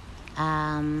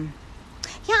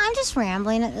 Yeah, I'm just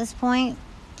rambling at this point.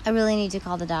 I really need to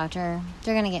call the doctor.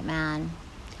 They're going to get mad.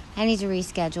 I need to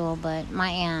reschedule, but my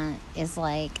aunt is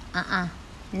like,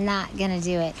 not going to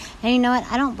do it. And you know what?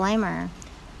 I don't blame her,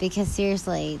 because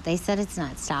seriously, they said it's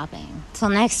not stopping till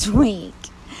next week.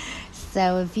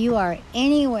 So if you are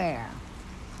anywhere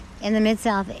in the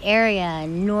Mid-South area,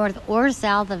 north or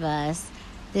south of us,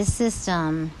 this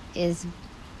system is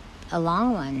a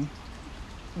long one.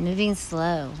 Moving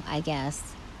slow, I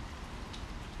guess.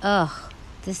 Ugh,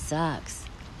 this sucks.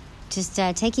 Just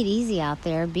take it easy out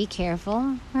there. Be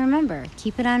careful. Remember,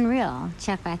 keep it unreal.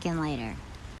 Check back in later.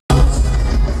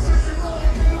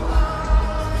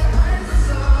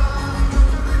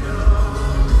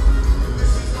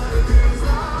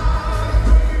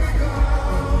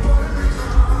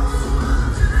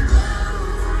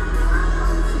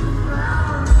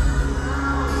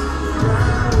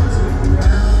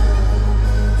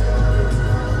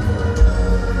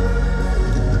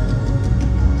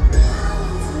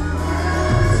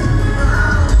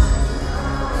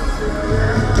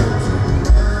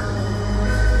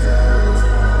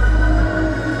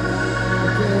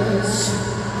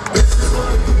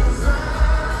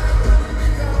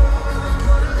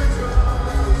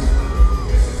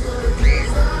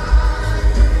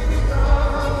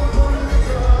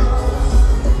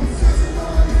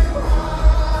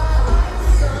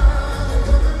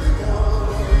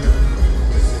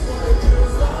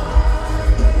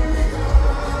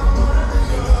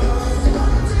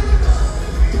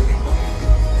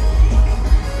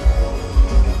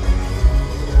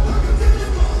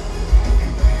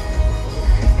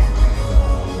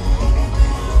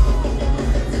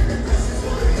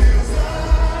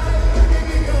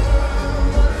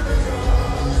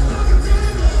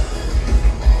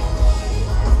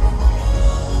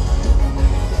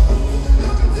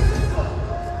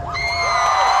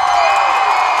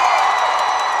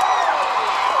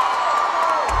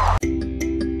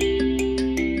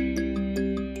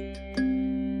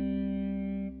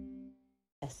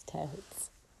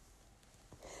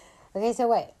 Okay, so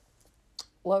wait.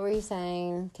 What were you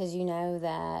saying? Because you know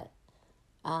that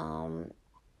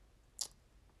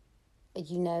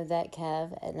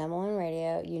Kev at Number One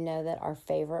Radio, you know that our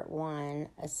favorite one,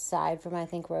 aside from I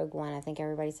think Rogue One, I think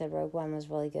everybody said Rogue One was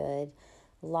really good.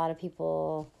 A lot of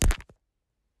people,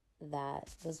 that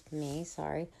was me,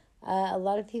 sorry. A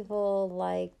lot of people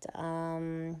liked,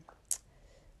 I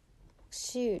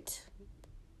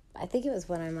think it was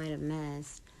one I might have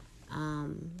missed.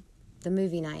 The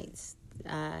movie nights.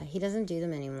 He doesn't do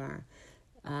them anymore.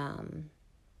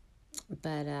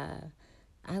 But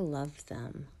I loved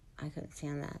them. I couldn't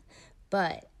stand that.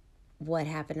 But what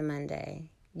happened to Monday?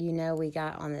 You know, we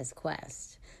got on this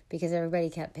quest because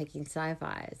everybody kept picking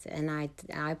sci-fis, and I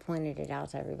pointed it out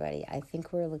to everybody. I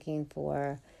think we're looking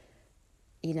for,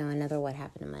 another What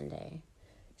Happened to Monday.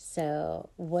 So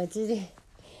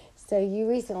so you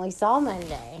recently saw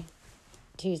Monday,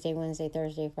 Tuesday, Wednesday,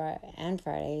 Thursday,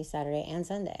 Friday, Saturday, and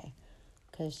Sunday,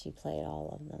 because she played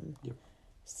all of them. Yep.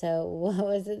 So what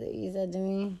was it that you said to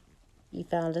me? You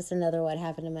found us another What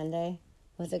Happened to Monday?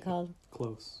 What's it called?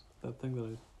 Close. That thing that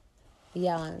I...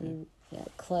 Yeah,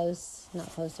 close, not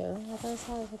closer. I thought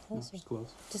it was closer. No, just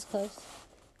close. Just close.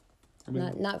 I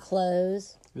mean, not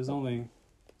close. There's only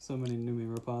so many Noomi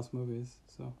Rapace movies,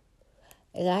 so...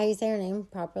 Is that how you say her name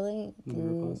properly?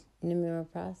 Noomi Rapace. Noomi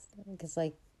Rapace? Because,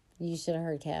 you should have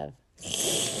heard Kev.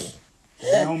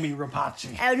 Noomi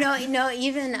Rapace. Oh, no,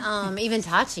 even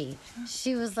Tachi.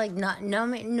 She was like,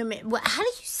 Noomi. How do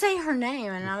you say her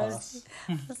name? And I was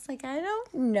like, I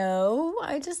don't know.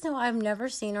 I just know I've never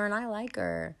seen her and I like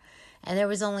her. And there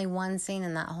was only one scene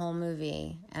in that whole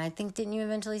movie. And I think, didn't you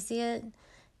eventually see it?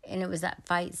 And it was that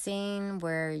fight scene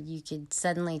where you could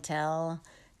suddenly tell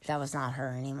that was not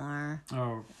her anymore.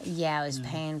 Oh. Yeah, it was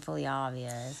painfully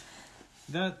obvious.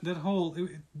 That whole...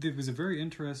 It was a very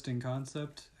interesting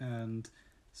concept, and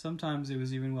sometimes it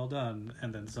was even well done.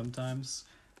 And then sometimes,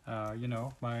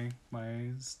 my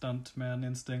stuntman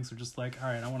instincts are just like, all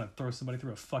right, I want to throw somebody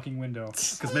through a fucking window,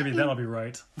 because maybe that'll be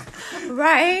right.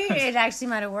 Right? It actually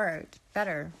might have worked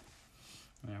better.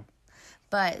 Yeah.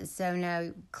 But, so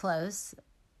no, close.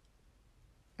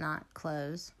 Not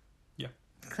close. Yeah.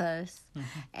 Close.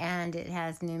 Mm-hmm. And it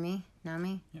has Noomi.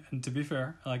 Yeah, and to be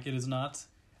fair, it is not...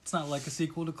 It's not like a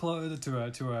sequel to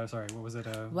sorry, what was it?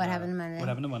 What Happened to Monday? What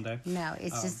Happened to Monday? No,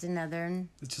 it's just another...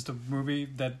 It's just a movie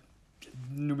that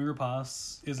Noomi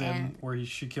Rapace is in, where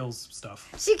she kills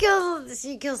stuff. She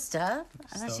kills stuff?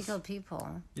 I thought she killed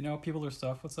people. People are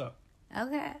stuff. What's up?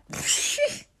 Okay.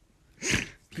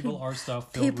 People are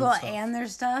stuff. People with stuff. and their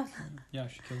stuff? Yeah,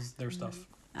 she kills their stuff.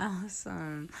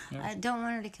 Awesome. Yeah. I don't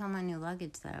want her to kill my new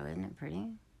luggage, though. Isn't it pretty?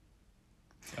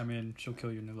 I mean, she'll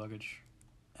kill your new luggage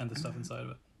and the stuff inside of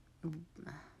it.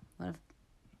 What if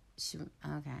she...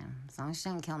 Okay. As long as she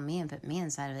doesn't kill me and put me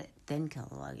inside of it, then kill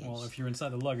the luggage. Well, if you're inside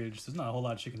the luggage, there's not a whole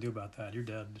lot she can do about that. You're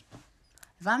dead.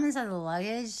 If I'm inside the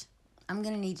luggage, I'm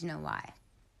going to need to know why.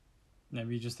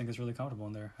 Maybe you just think it's really comfortable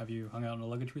in there. Have you hung out in a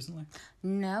luggage recently?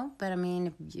 No, but I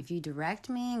mean, if you direct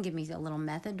me and give me a little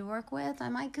method to work with, I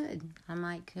might could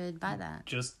buy that.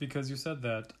 Just because you said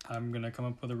that, I'm going to come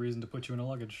up with a reason to put you in a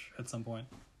luggage at some point.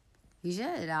 You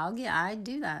should. I'd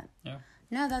do that. Yeah.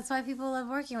 No, that's why people love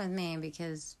working with me,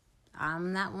 because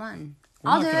I'm that one.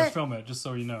 We're not going to film it, just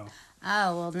so you know.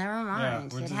 Oh, well, never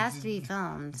mind. Yeah, it has to be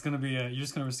filmed. It's going to be you're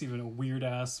just going to receive a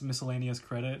weird-ass miscellaneous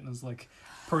credit, and it's like,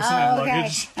 person and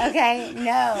luggage. Okay,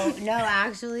 no,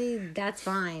 actually, that's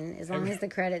fine. As long as the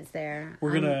credit's there.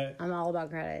 I'm all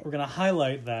about credit. We're going to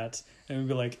highlight that, and we'll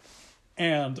be like,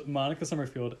 and Monica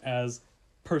Summerfield as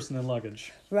person and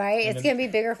luggage. Right? It's going to be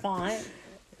bigger font.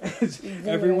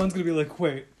 Everyone's going to be like,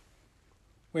 wait,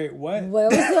 what? Where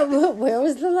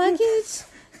was the luggage?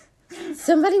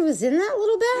 Somebody was in that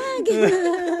little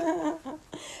bag?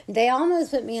 They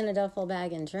almost put me in a duffel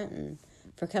bag in Trenton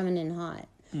for coming in hot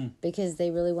because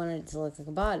they really wanted it to look like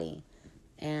a body.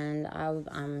 And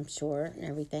I'm short and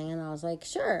everything, and I was like,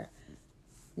 sure.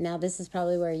 Now this is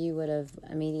probably where you would have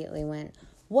immediately went,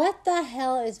 what the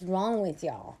hell is wrong with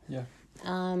y'all? Yeah.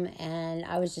 And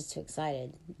I was just too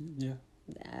excited. Yeah.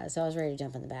 So I was ready to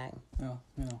jump in the bag. Yeah.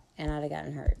 And I'd have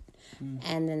gotten hurt.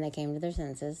 And then they came to their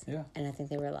senses. Yeah. And I think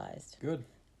they realized. Good.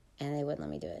 And they wouldn't let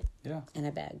me do it. Yeah. And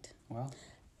I begged. Wow.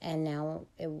 And now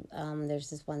there's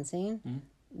this one scene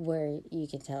where you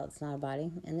can tell it's not a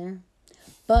body in there.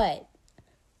 But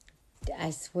I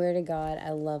swear to God,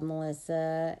 I love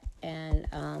Melissa and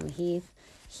Heath.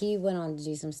 He went on to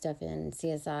do some stuff in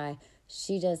CSI.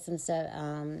 She does some stuff.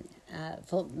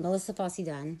 Melissa Fossey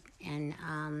Dunn. And,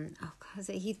 is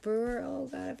it Heath Brewer? Oh,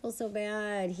 God, I feel so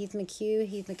bad. Heath McHugh,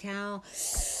 Heath McCow.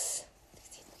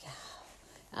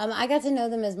 I got to know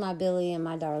them as my Billy and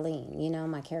my Darlene. You know,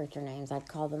 my character names. I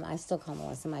still call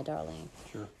Melissa my Darlene.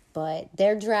 Sure. But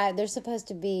they're supposed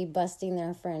to be busting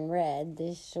their friend Red,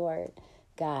 this short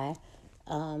guy,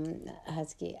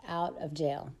 husky, out of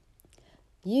jail.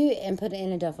 And put it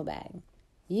in a duffel bag.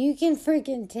 You can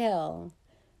freaking tell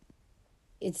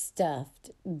it's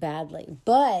stuffed badly,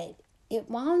 but it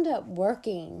wound up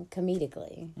working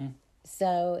comedically.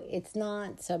 So it's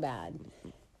not so bad.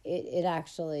 I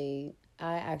actually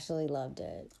loved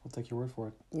it. I'll take your word for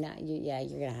it. No,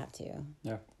 you're gonna have to.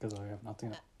 Yeah, because I have not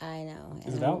seen it. I know.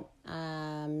 Is it out?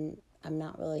 I'm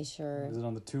not really sure. Is it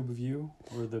on the Tube of You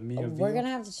or the Me of We're You? gonna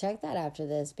have to check that after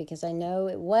this because I know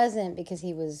it wasn't because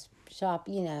he was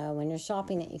you know, when you're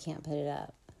shopping it, you can't put it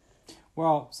up.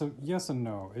 Well, so yes and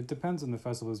no. It depends on the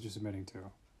festivals you're submitting to.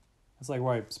 It's like,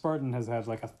 right, Spartan has had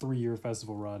like a 3-year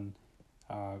festival run,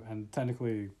 and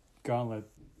technically Gauntlet,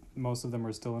 most of them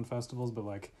are still in festivals, but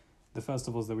like the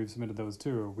festivals that we've submitted those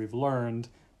to, we've learned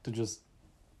to just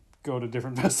go to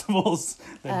different festivals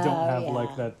that don't have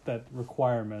like that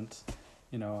requirement,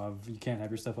 you know, of you can't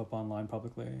have your stuff up online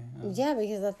publicly. Yeah,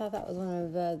 because I thought that was one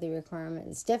of the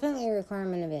requirements. It's definitely a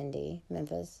requirement of Indy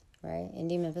Memphis, right?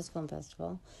 Indy Memphis Film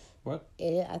Festival. What?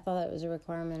 I thought it was a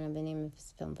requirement of Indy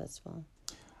Memphis Film Festival.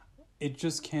 It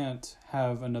just can't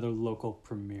have another local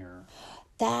premiere.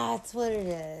 That's what it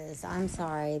is. I'm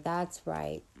sorry. That's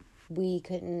right. We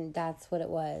couldn't. That's what it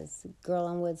was. Girl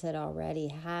in Woods had already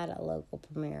had a local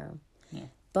premiere. Yeah.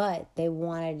 But they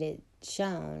wanted it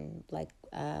shown. Like,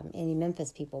 Indy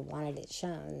Memphis people wanted it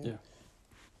shown.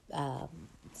 Yeah.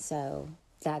 So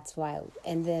that's why.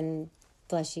 And then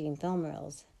Flesh Eating Film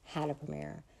Reels had a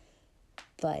premiere.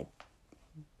 But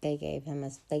they gave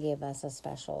us a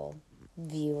special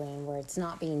viewing where it's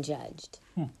not being judged.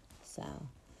 So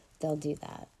they'll do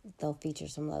that. They'll feature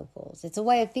some locals. It's a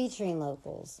way of featuring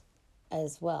locals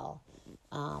as well.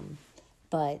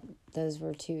 But those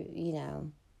were two, you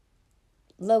know,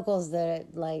 locals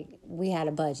that, like, we had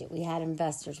a budget. We had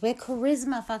investors. We had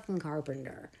Charisma fucking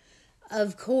Carpenter.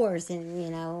 Of course. And,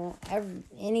 you know,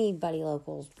 anybody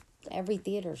locals, every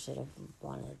theater should have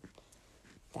wanted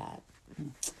that.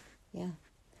 Yeah.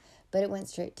 But it went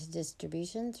straight to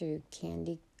distribution through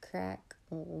Candy Crack,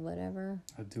 whatever.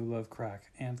 I do love crack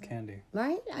and candy.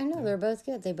 Right? I know. They're both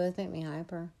good. They both make me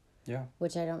hyper. Yeah.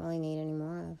 Which I don't really need any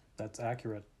more of. That's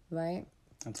accurate. Right?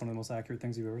 That's one of the most accurate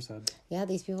things you've ever said. Yeah,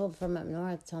 these people from up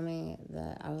north told me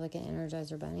that I was like an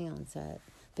Energizer Bunny on set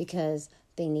because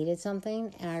they needed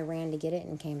something and I ran to get it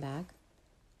and came back.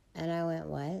 And I went,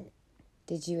 what?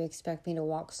 Did you expect me to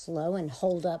walk slow and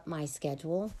hold up my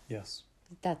schedule? Yes.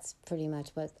 That's pretty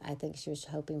much what I think she was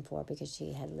hoping for because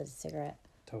she had lit a cigarette.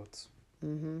 Totes.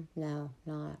 Mm-hmm. No,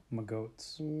 not.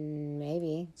 Magoats.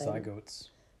 Maybe. Zygotes.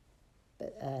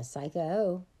 But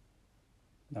Psycho.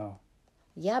 No.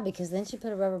 Yeah, because then she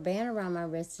put a rubber band around my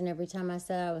wrist, and every time I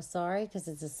said I was sorry, because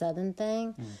it's a Southern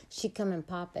thing, she'd come and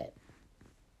pop it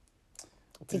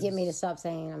to get me to stop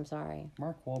saying I'm sorry.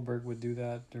 Mark Wahlberg would do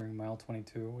that during Mile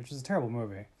 22, which is a terrible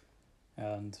movie.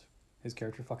 And his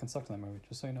character fucking sucked in that movie,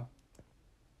 just so you know.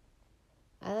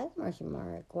 I like Marky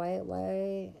Mark. Why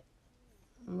you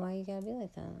gotta be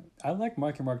like that? I like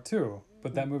Marky Mark too,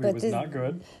 but that movie was not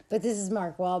good. But this is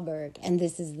Mark Wahlberg, and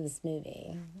this is this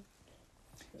movie.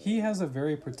 He has a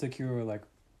very particular, like,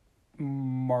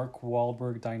 Mark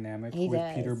Wahlberg dynamic He with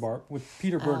does.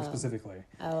 Peter Berg specifically.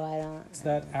 Oh, I don't. It's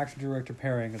that actor-director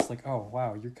pairing. It's like, oh,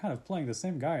 wow, you're kind of playing the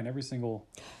same guy in every single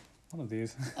one of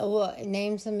these. Oh, well,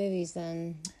 name some movies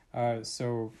then.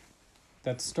 So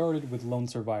that started with Lone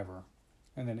Survivor,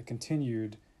 and then it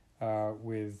continued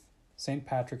with St.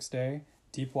 Patrick's Day,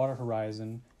 Deepwater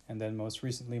Horizon, and then most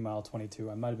recently Mile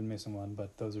 22. I might have been missing one,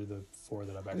 but those are the 4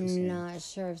 that I've actually seen. Not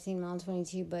sure I've seen Mile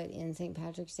 22, but in St.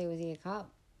 Patrick's Day, was he a cop?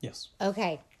 Yes.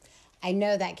 Okay. I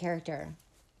know that character.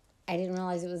 I didn't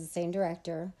realize it was the same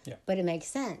director. Yeah. But it makes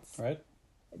sense. Right?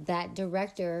 That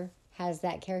director has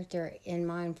that character in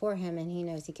mind for him, and he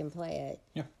knows he can play it.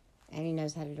 Yeah. And he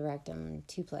knows how to direct him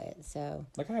to play it, so...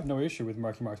 Like, I have no issue with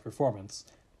Marky Mark's performance,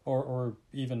 or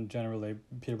even generally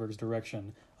Peter Berg's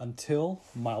direction, until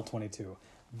Mile 22.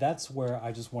 That's where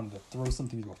I just wanted to throw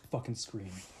something into a fucking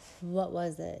screen. What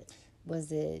was it?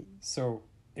 Was it So,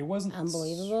 it wasn't...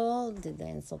 unbelievable? Did they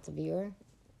insult the viewer?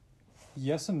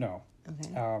 Yes and no.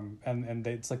 Okay. And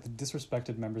it's like the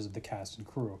disrespected members of the cast and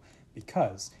crew,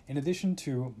 because in addition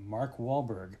to Mark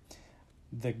Wahlberg,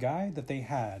 the guy that they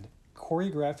had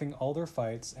choreographing all their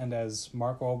fights and as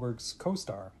Mark Wahlberg's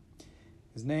co-star,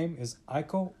 his name is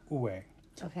Iko Uwe.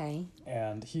 Okay.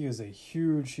 And he is a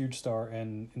huge star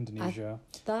in Indonesia.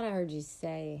 Thought I heard you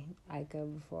say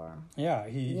Aiko before. Yeah,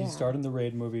 he Yeah. starred in the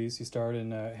Raid movies. He starred in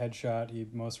Headshot. He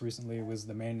most recently was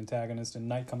the main antagonist in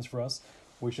Night Comes For Us,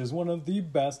 which is one of the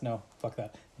best, no, fuck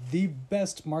that, the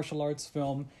best martial arts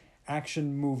film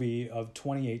action movie of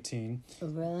 2018.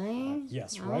 Really?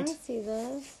 Yes, I right? want to see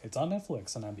this. It's on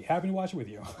Netflix, and I'd be happy to watch it with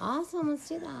you. Awesome. Let's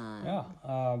do that.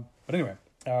 Yeah, but anyway.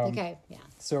 Okay. Yeah.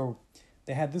 So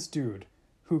they had this dude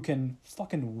who can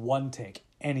fucking one take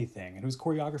anything and whose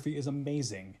choreography is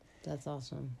amazing. That's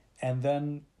awesome. And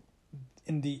then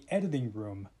in the editing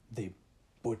room, they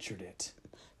butchered it.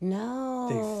 No.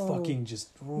 They fucking just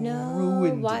no.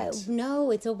 ruined Why? it. No,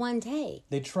 it's a one take.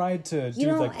 They tried to You do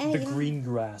don't- like hey, the you don't- green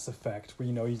grass effect where,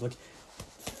 you know, you like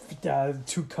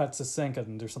 2 cuts a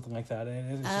second or something like that.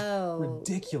 And it's just Oh.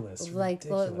 ridiculous. Like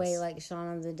ridiculous. wait, like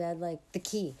Shaun of the Dead, like the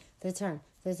key, the turn,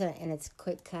 and it's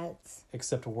quick cuts.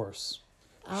 Except worse.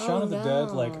 Oh, Shaun of the Dead,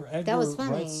 no. like That Edgar was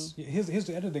funny. Wright's, his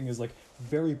editing is like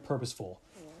very purposeful.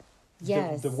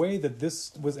 Yes. The way that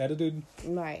this was edited,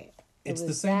 Right. it's It the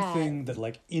was same bad. thing that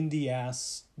like indie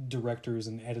ass directors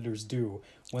and editors do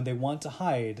when they want to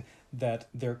hide that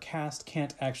their cast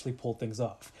can't actually pull things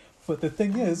off. But the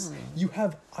thing is, you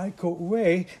have Aiko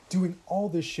Ue doing all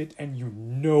this shit, and you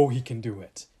know he can do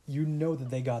it. You know that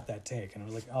they got that take, and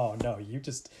I'm like, oh no,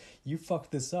 you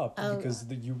fucked this up because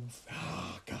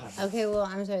oh god. Okay, well,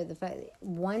 I'm sorry. The fact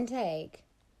one take,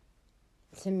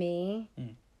 to me,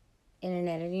 in an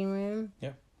editing room,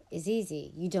 Yeah. is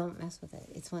easy. You don't mess with it.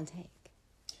 It's one take.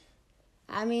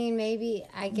 I mean, maybe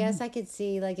I guess I could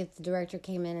see like if the director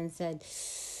came in and said,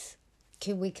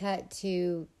 "Could we cut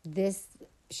to this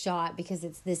shot because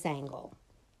it's this angle,"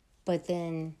 but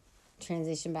then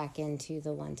transition back into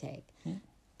the one take.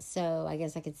 So I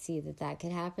guess I could see that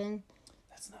could happen.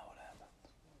 That's not what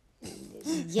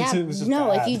happened. Yeah, It was just no.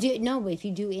 bad. But if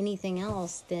you do anything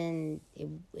else, then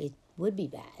it would be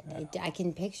bad. I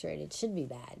can picture it. It should be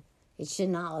bad. It should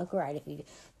not look right if you do.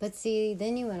 But see,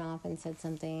 then you went off and said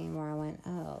something where I went,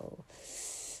 oh,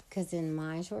 because in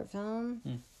my short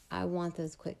film, I want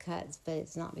those quick cuts, but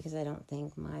it's not because I don't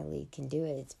think my lead can do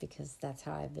it. It's because that's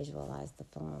how I visualize the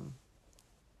film.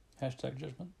 Hashtag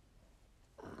judgment.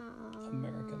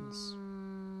 Americans.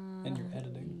 And your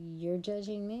editing. You're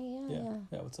judging me? Yeah.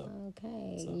 Yeah, what's up?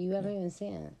 Okay. So, you haven't even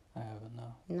seen it. I haven't,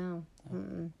 no. No.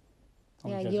 Mm-mm. I'm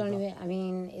Yeah, a you judge don't of even. I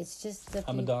mean, it's just.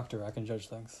 I'm a doctor. I can judge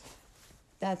things.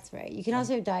 That's right. You can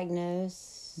also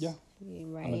diagnose. Yeah.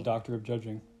 Right. I'm a doctor of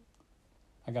judging.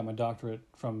 I got my doctorate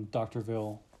from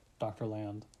Doctorville, Dr.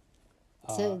 Land.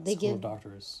 So they School give of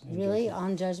Doctors. in really Jersey.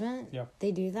 on judgment. Yeah.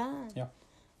 They do that. Yeah.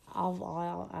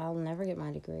 I'll never get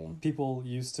my degree. People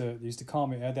used to call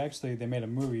me. They made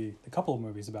a couple of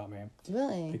movies about me. They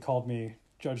Really? called me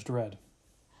Judge Dredd.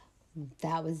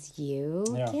 That was you.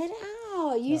 Yeah. Get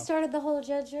out! You Yeah. started the whole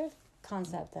judge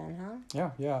concept then, huh?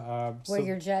 Yeah, yeah. Where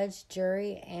you're judge,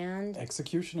 jury, and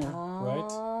executioner, oh,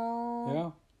 right?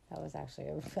 Yeah, that was actually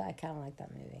I kind of like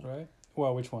that movie. right.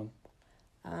 Well, which one?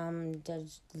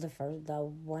 Judge the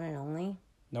one and only.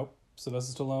 Nope.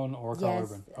 Sylvester Stallone or Carl Yes.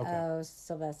 Urban? Okay. Oh,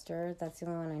 Sylvester. That's the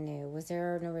only one I knew. Was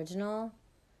there an original?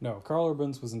 No, Carl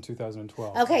Urban's was in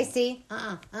 2012. Okay, see?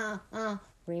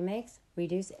 Remakes,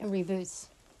 redos, and reboots.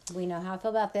 We know how I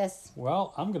feel about this.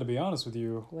 Well, I'm gonna be honest with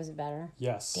you. Was it better?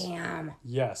 Yes. Damn.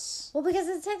 Yes. Well, because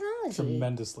of the technology.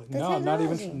 Tremendously. The No, not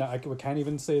technology. even. No, I can't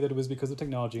even say that it was because of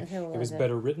technology. Okay, what it was was it?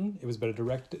 better written. It was better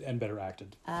directed and better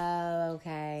acted. Oh,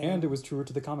 okay. And it was truer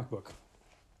to the comic book.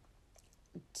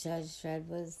 Judge Dredd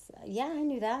was... Yeah, I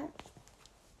knew that.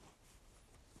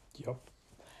 Yep.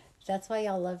 That's why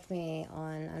y'all loved me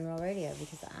on Unreal Radio,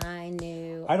 because I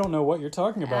knew... I don't know what you're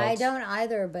talking about. I don't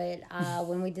either, but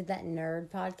when we did that nerd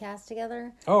podcast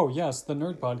together... Oh yes, the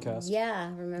Nerd Podcast. Yeah,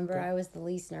 remember Okay. I was the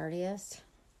least nerdiest?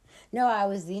 No, I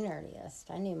was the nerdiest.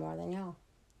 I knew more than y'all.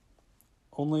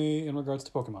 Only in regards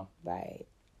to Pokemon. Right.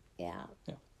 Yeah.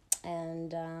 Yeah.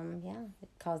 And, yeah, it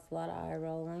caused a lot of eye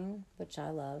rolling, which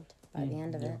I loved by the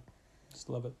end of yeah. it. Just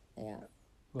love it. Yeah.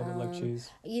 Love it like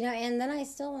cheese. You know, and then I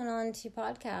still went on to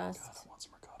podcast. God, I want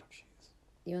some ricotta cheese.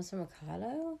 You want some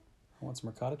avocado? I want some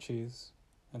ricotta cheese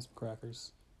and some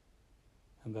crackers.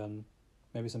 And then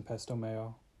maybe some pesto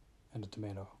mayo and a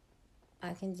tomato.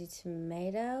 I can do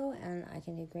tomato, and I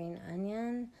can do green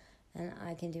onion, and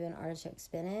I can do an artichoke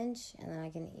spinach, and then I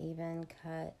can even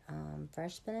cut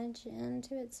fresh spinach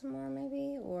into it some more,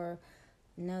 maybe. Or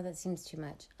no, that seems too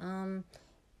much.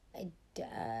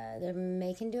 They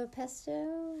may can do a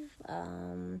pesto.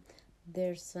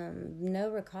 There's no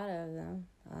ricotta though.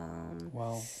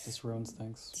 Well, this ruins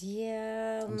things.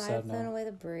 Yeah, I'm might sad have thrown now. away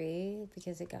the brie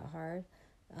because it got hard.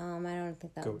 I don't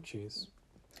think that Goat cheese.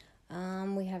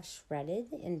 We have shredded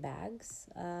in bags.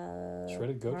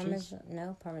 Shredded goat cheese? No, I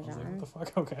was Parmesan. like, what the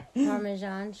fuck? Okay.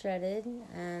 Parmesan shredded,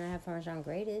 and I have Parmesan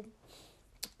grated.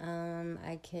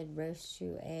 I could roast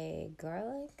you a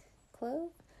garlic clove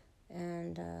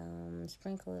and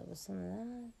sprinkle it with some of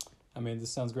that. I mean,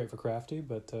 this sounds great for crafty,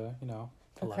 but you know,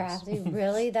 For alas. crafty,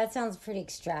 really? That sounds pretty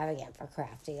extravagant for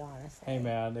crafty, honestly. Hey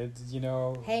man, it's you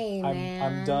know. Hey, man.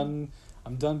 I'm done.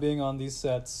 I'm done being on these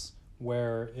sets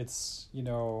where it's you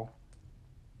know,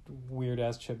 weird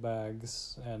ass chip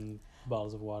bags and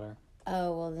bottles of water.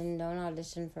 Oh, well, then don't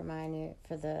audition for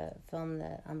for the film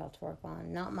that I'm about to work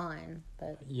on. Not mine,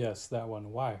 but Yes, that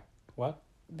one. Why? What?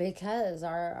 because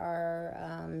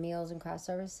our meals and craft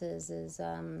services is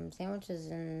sandwiches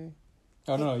and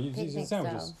Oh no, you picnic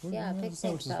sandwiches. style. Yeah, picnic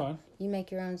sandwiches style. are fine. You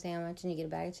make your own sandwich and you get a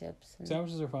bag of chips. And,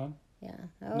 Sandwiches are fine. yeah.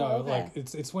 Oh, No, okay. like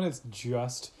it's when it's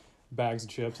just bags of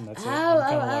chips and that's it. I'm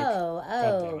kinda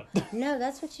God damn it. No,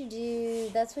 that's what you do.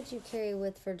 That's what you carry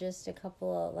with for just a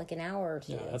couple of, like an hour or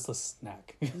two. Yeah, that's a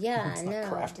snack. Yeah, it's I not know.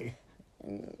 crafty.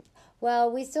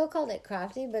 Well, we still called it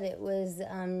crafty, but it was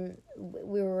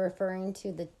we were referring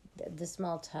to the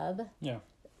small tub Yeah.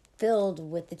 filled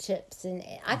with the chips, and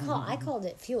I called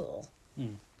it fuel.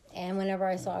 Mm. And whenever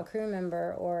I saw a crew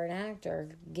member or an actor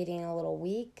getting a little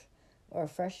weak or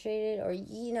frustrated, or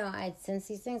you know, I'd sense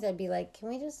these things, I'd be like, "Can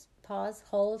we just pause,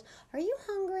 hold? Are you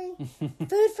hungry?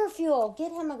 Food for fuel.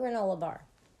 Get him a granola bar."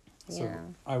 You So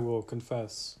know. I will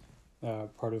confess,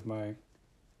 part of my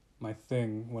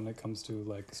thing when it comes to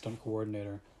like stunt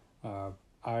coordinator,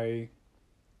 I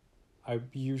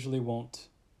usually won't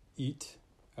eat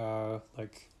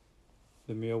like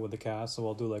the meal with the cast, so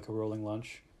I'll do like a rolling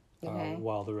lunch Okay.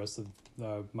 while the rest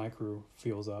of my crew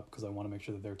fuels up because I want to make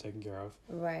sure that they're taken care of.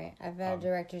 Right. I've had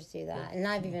directors do that, and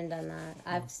I've even done that.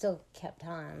 I've still kept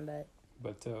time, but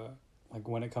But like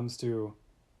when it comes to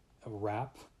a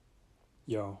wrap,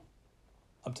 yo,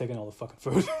 I'm taking all the fucking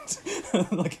food.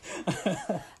 Like,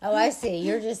 oh, I see.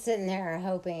 You're just sitting there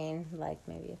hoping, like,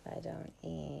 maybe if I don't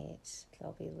eat,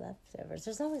 there'll be leftovers.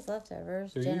 There's always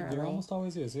leftovers, generally. there almost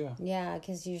always is, yeah. Yeah,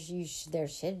 because there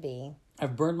should be.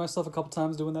 I've burned myself a couple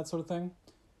times doing that sort of thing,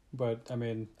 but I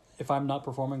mean, if I'm not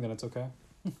performing, then it's okay.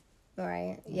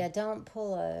 Right. Yeah, don't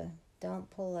pull a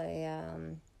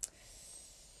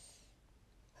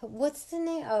what's the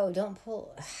name? Oh, don't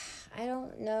pull I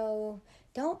don't know.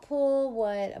 Don't pull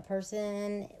what a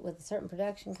person with a certain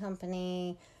production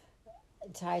company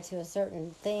tied to a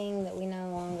certain thing that we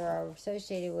no longer are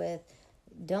associated with.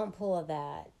 Don't pull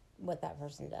what that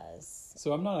person does.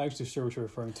 So I'm not actually sure what you're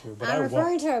referring to, but I'm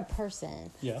referring to a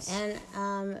person. Yes. And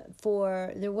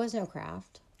there was no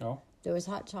craft. Oh, There was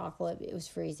hot chocolate. It was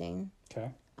freezing. okay.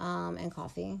 And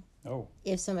coffee. Oh,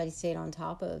 If somebody stayed on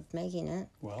top of making it.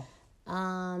 well,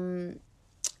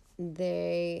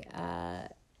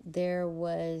 There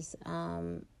was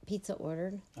pizza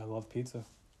ordered, I love pizza.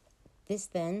 this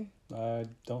thin, I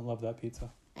don't love that pizza.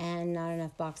 and not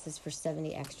enough boxes for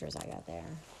 70 extras I got there.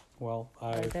 Well,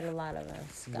 I I bet a lot of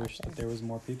us got wish that them. there was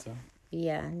more pizza.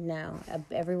 Yeah, no.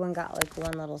 Everyone got like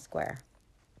one little square.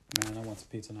 Man, I want some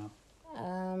pizza now.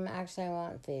 Actually, I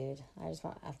want food. I just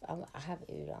want, I have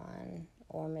udon,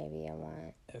 or maybe I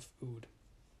want, F-ood.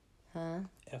 huh?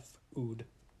 F-ood.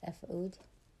 F-ood?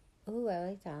 Ooh, I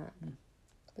like that.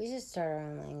 We should start our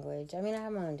own language. I mean, I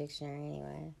have my own dictionary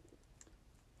anyway.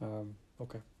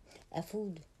 Okay.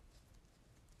 F-food.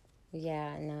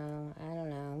 Yeah, no, I don't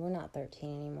know. We're not 13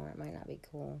 anymore. It might not be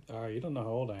cool. You don't know how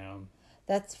old I am.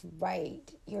 That's right.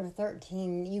 You're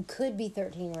 13. You could be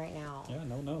 13 right now. Yeah,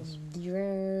 no one knows.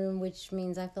 Which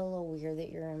means I feel a little weird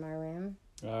that you're in my room.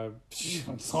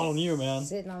 It's all on you, man.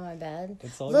 Sitting on my bed.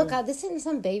 It's all Look, you. this isn't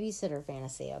some babysitter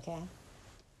fantasy, okay?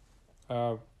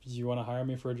 You want to hire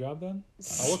me for a job then?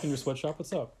 I'll work in your sweatshop.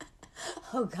 What's up?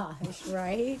 Oh, gosh,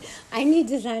 right? I need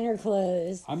designer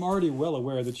clothes. I'm already well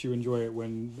aware that you enjoy it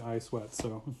when I sweat,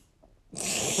 so.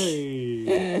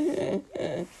 Hey.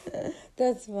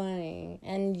 That's funny.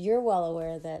 And you're well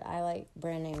aware that I like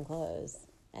brand name clothes.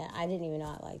 And I didn't even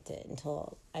know I liked it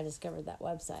until I discovered that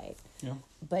website. Yeah.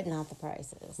 But not the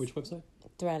prices. Which website?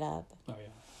 ThredUp. Oh, yeah.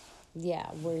 Yeah,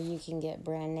 where you can get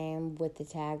brand name with the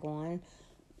tag on,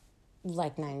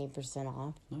 like 90%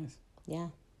 off. Nice. Yeah.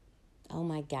 Oh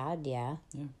my God, yeah.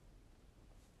 Yeah.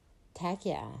 Heck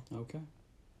yeah. Okay.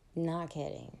 Not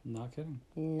kidding. Not kidding.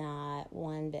 Not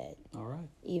one bit. All right.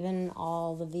 Even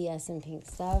all the VS and pink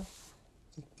stuff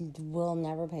will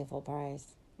never pay full price.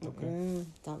 Okay.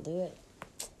 Don't do it.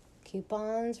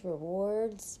 Coupons,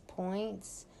 rewards,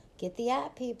 points. Get the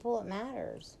app, people. It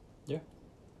matters. Yeah.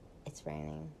 It's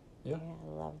raining. Yeah. I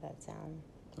love that sound.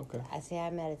 Okay. I say I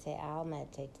meditate. I'll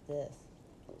meditate to this.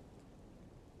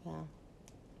 Yeah.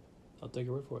 I'll take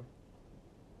your word for it.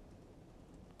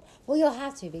 Well, you'll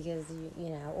have to because,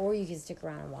 or you can stick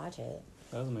around and watch it.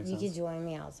 That doesn't make You sense. could join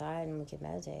me outside and we could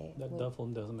meditate. That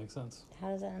definitely doesn't make sense. How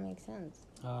does that not make sense?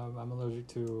 I'm allergic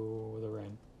to the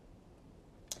rain.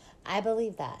 I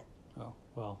believe that. Oh,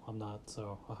 well, I'm not,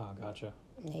 so, gotcha.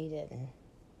 No, you didn't.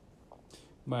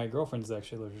 My girlfriend's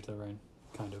actually allergic to the rain,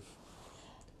 kind of.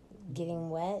 Getting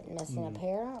wet, messing up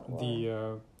hair?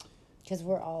 Because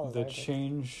we're all the allergic.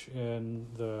 change in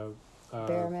the...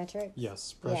 barometric?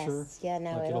 Yes, pressure. Yes. Yeah,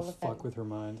 no, like it'll fuck affect with her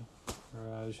mind.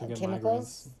 Or she'll get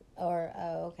chemicals? migraines. Or,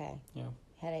 okay. Yeah.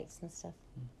 Headaches and stuff?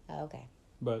 Oh, okay.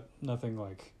 But nothing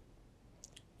like,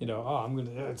 I'm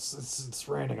gonna. It's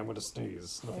raining. I'm gonna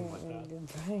sneeze. Nothing like that.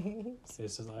 Right. It's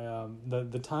just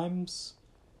the times,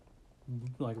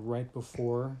 like right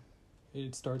before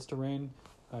it starts to rain,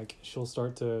 like she'll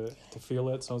start to feel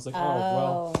it. So it's like,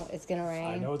 it's gonna rain.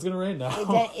 I know it's gonna rain now.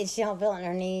 If she don't feel it in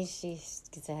her knees, she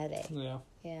gets a headache. Yeah.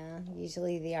 Yeah.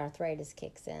 Usually the arthritis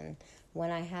kicks in. When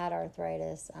I had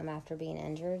arthritis, after being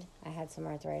injured, I had some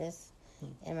arthritis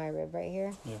in my rib right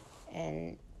here. Yeah.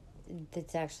 And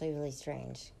it's actually really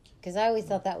strange. Because I always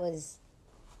thought that was,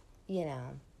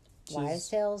 wives'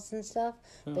 tales and stuff.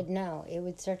 Yeah. But no, it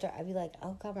would start to, I'd be like,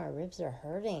 oh God, my ribs are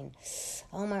hurting.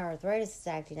 Oh, my arthritis is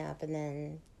acting up. And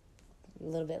then a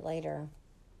little bit later,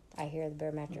 I hear the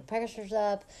barometric pressure's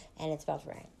up and it's about to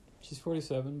rain. She's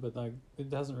 47, but like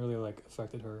it hasn't really like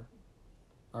affected her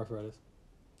arthritis.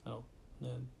 Oh. Yeah.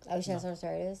 Oh, she has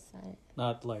arthritis?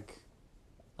 Not like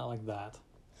that.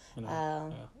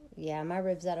 Oh. Yeah, my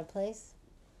rib's out of place.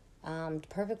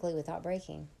 Perfectly without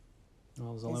breaking.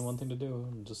 Well, there's only one thing to do.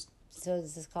 So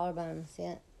is this collarbone, see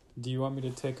it? Do you want me to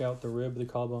take out the rib, the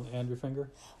collarbone, and your finger?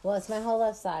 Well, it's my whole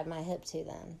left side, my hip too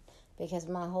then. Because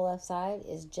my whole left side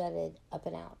is jutted up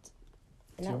and out.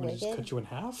 Do you want me to just cut you in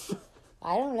half?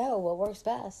 I don't know what works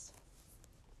best.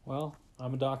 Well,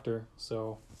 I'm a doctor,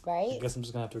 so right? I guess I'm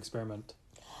just going to have to experiment.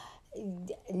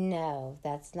 No,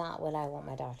 that's not what I want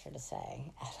my doctor to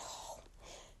say at all.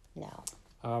 No.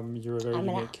 You're a very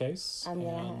unique case. No,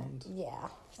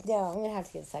 I'm gonna have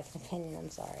to get a second opinion. I'm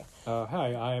sorry.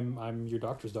 Hi, I'm your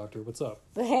doctor's doctor. What's up?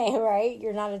 Hey, right?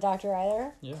 You're not a doctor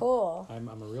either. Yeah. Cool. I'm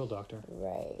a real doctor.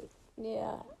 Right.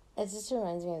 Yeah. It just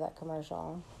reminds me of that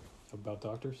commercial About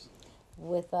doctors.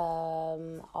 with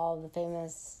all the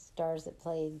famous stars that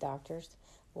played doctors,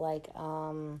 like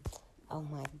oh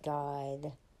my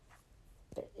god,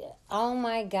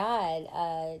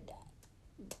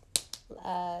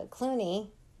 Clooney,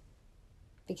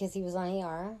 because he was on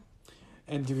ER.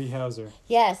 And Doogie Howser.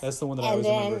 Yes. That's the one that I always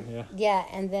remember. Yeah. Yeah,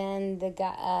 and then the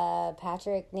guy,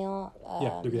 Patrick Neal.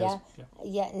 Doogie Howser.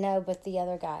 Yeah, no, but the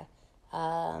other guy,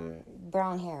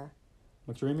 brown hair.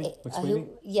 McSweeney?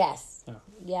 Yes. Oh.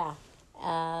 Yeah.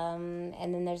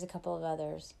 And then there's a couple of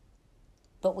others.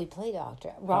 But we play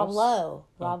doctor. Rob Lowe.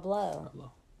 Rob Lowe.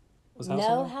 Was House No,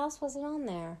 on there? House wasn't on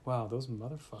there. Wow, those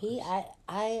motherfuckers.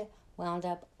 I wound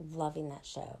up loving that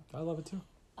show. I love it too.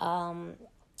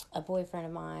 A boyfriend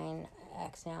of mine,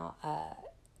 ex now,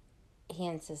 he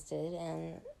insisted,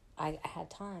 and I had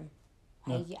time.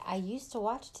 Yeah. I used to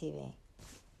watch TV,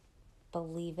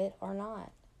 believe it or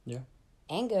not. Yeah.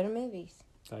 And go to movies.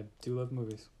 I do love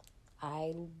movies.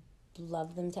 I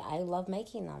love them I love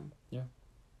making them. Yeah.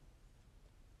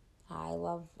 I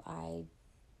don't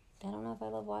know if I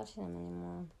love watching them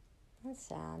anymore. That's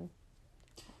sad.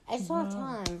 I just don't have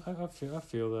time. I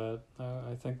feel that.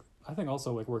 I think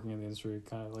also like working in the industry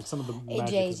kind of like some of the It magic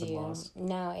jays has been you. lost.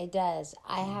 No, it does.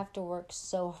 I have to work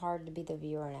so hard to be the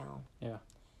viewer now. Yeah.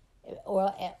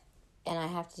 And I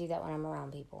have to do that when I'm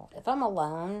around people. If I'm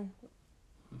alone,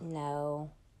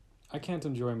 no. I can't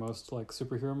enjoy most like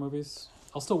superhero movies.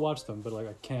 I'll still watch them, but like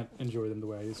I can't enjoy them the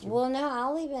way I used to. Well, no,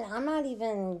 I'm not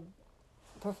even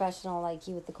professional like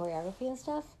you with the choreography and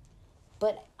stuff.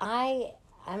 But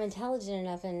I'm intelligent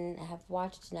enough and have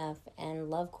watched enough and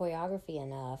love choreography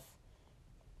enough,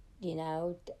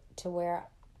 to where,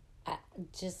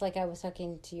 just like I was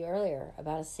talking to you earlier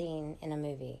about a scene in a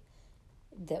movie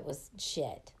that was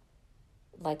shit.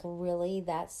 Like, really,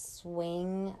 that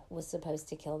swing was supposed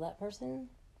to kill that person?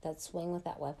 That swing with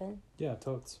that weapon? Yeah,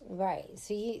 totes. Right.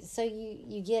 So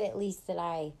you get at least that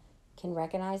I can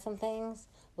recognize some things.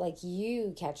 Like,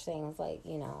 you catch things like,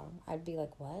 I'd be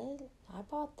like, what? I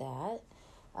bought that.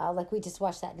 Like, we just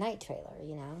watched that Night trailer,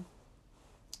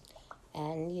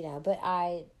 And,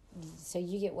 so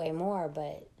you get way more,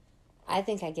 but I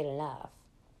think I get enough.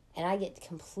 And I get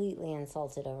completely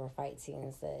insulted over fight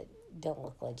scenes that don't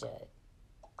look legit.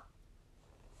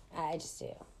 I just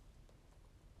do.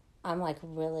 I'm like,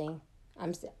 really?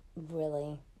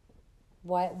 Really?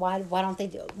 Why don't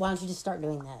you just start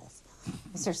doing this?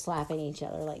 Start slapping each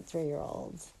other like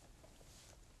 3-year-olds.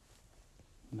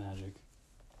 Magic.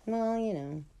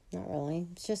 Well, not really.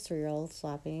 It's just 3-year-olds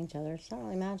slapping each other. It's not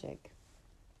really magic.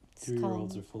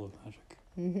 2-year-olds are full of magic.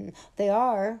 They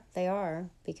are,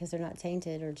 because they're not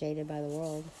tainted or jaded by the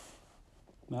world.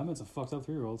 That means a fucked up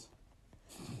 3-year-olds.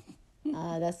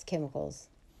 That's chemicals.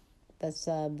 That's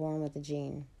born with the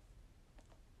gene.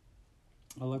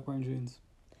 I like wearing jeans.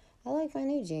 I like my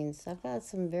new jeans. I've got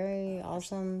some very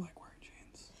awesome... I like wearing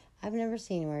jeans. I've never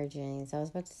seen you wear jeans. I was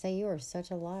about to say you are such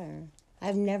a liar.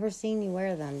 I've never seen you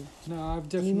wear them. No, I've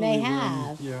definitely... You may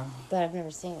have. Yeah. But I've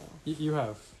never seen them. You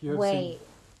have. You have Wait,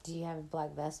 do you have a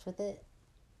black vest with it?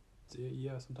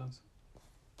 Yeah, sometimes.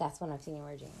 That's when I've seen you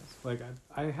wear jeans. Like,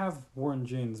 I have worn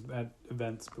jeans at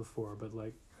events before, but,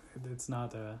 like, it's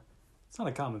not a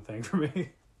common thing for me.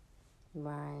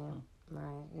 Right.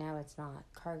 No, it's not.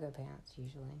 Cargo pants,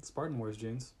 usually. Spartan wears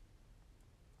jeans.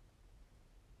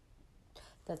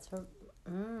 That's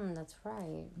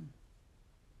right.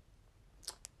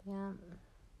 Yeah.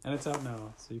 And it's out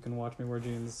now, so you can watch me wear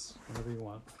jeans whenever you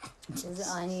want. Is it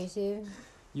on YouTube?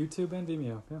 YouTube and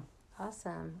Vimeo, yeah.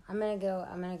 Awesome. I'm gonna go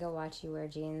watch you wear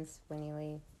jeans when you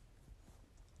leave.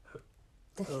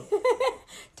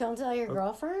 Don't tell your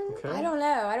girlfriend? Okay. I don't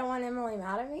know. I don't want Emily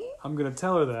mad at me. I'm gonna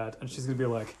tell her that, and she's gonna be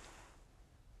like,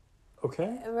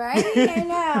 okay. Right?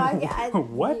 I know.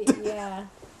 What? Yeah.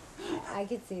 I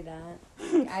could see that.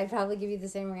 I'd probably give you the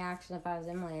same reaction if I was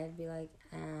Emily. I'd be like,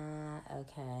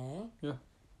 okay. Yeah.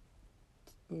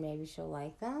 Maybe she'll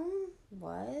like them?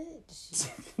 What?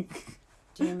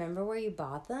 Do you remember where you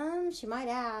bought them? She might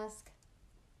ask.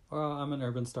 Well, I'm an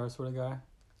Urban Star sort of guy.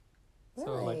 Really?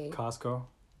 So, like, Costco.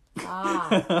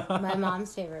 My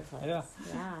mom's favorite place. Yeah.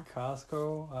 Yeah.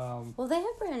 Costco. Well, they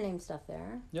have brand name stuff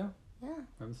there. Yeah. Yeah.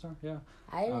 Urban Star, yeah.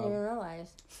 I didn't even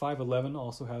realize. 511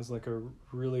 also has, like, a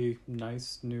really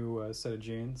nice new set of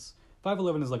jeans.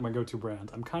 511 is, like, my go-to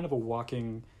brand. I'm kind of a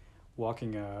walking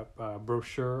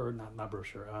brochure, or not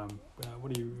brochure.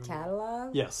 What do you...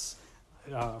 Catalog? Yes.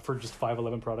 For just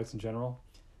 511 products in general.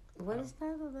 What is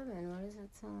 511? What does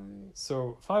that sound?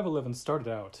 So 511 started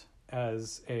out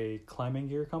as a climbing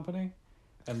gear company,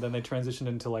 and then they transitioned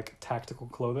into like tactical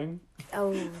clothing.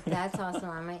 Oh, that's awesome!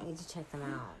 I might need to check them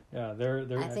out. Yeah, they're.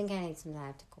 I think I need some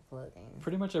tactical clothing.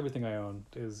 Pretty much everything I own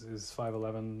is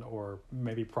 511 or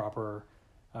maybe Proper.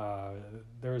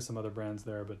 There are some other brands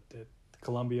there, but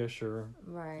Columbia, sure.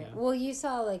 Right. Yeah. Well, you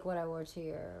saw like what I wore to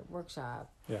your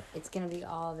workshop. Yeah. It's gonna be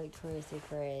all Victoria's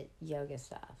Secret yoga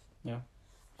stuff. Yeah.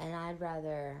 And I'd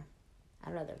rather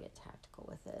get tactical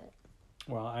with it.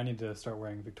 Well, I need to start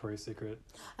wearing Victoria's Secret.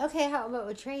 Okay, how about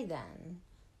we trade then?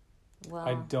 Well,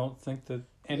 I don't think that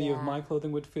any of yeah. my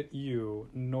clothing would fit you,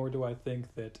 nor do I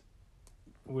think that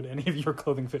would any of your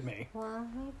clothing fit me. Well,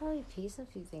 we could probably piece a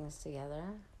few things together.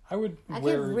 I could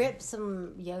rip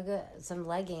some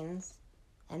leggings,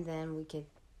 and then we could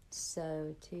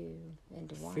sew two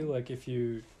into one. I feel like if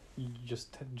you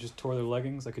just tore their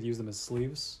leggings, I could use them as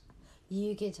sleeves.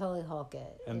 You could totally Hulk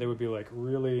it. And they would be like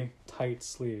really tight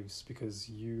sleeves because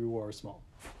you are small.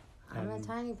 I'm a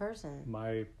tiny person.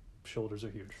 My shoulders are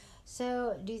huge.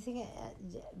 So, do you think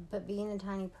but being a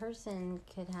tiny person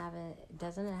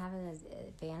doesn't it have an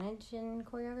advantage in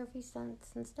choreography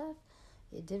stunts and stuff?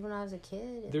 It did when I was a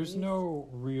kid. There's no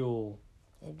real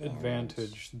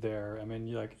advantage there. I mean,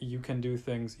 you can do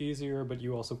things easier, but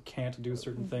you also can't do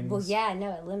certain things. Well, yeah,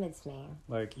 no, it limits me.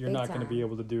 Like you're not going to be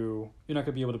able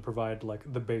to provide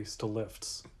like the base to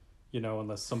lifts,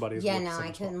 unless somebody's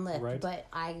I couldn't lift, right? But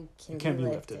I can be be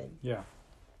lifted. Yeah.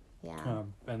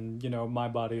 And my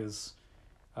body is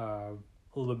a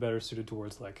little bit better suited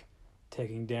towards like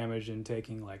taking damage and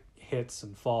taking like hits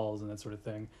and falls and that sort of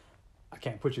thing. I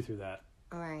can't put you through that.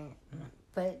 Right.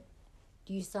 But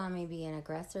you saw me be an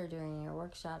aggressor during your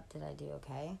workshop. Did I do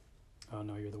okay? Oh,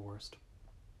 no, you're the worst.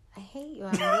 I hate you.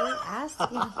 I'm really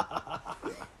asking. I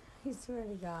swear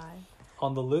to God.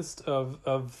 On the list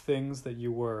of things that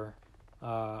you were,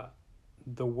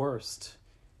 the worst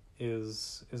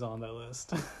is on that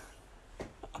list.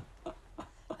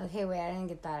 Okay, wait, I didn't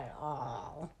get that at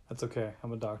all. That's okay.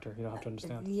 I'm a doctor. You don't have to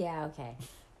understand. Yeah, okay.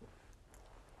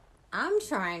 I'm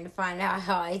trying to find out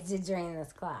how I did during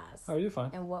this class. Oh, you're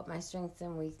fine. And what my strengths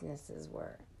and weaknesses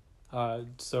were.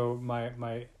 So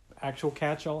my actual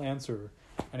catch-all answer,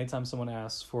 anytime someone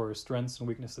asks for strengths and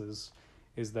weaknesses,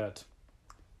 is that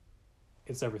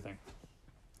it's everything.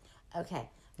 Okay.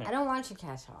 Yeah. I don't want your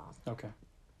catch-all. Okay.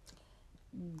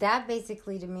 That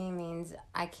basically to me means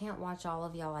I can't watch all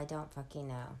of y'all I don't fucking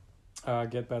know.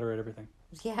 Get better at everything.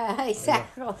 Yeah,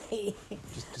 exactly.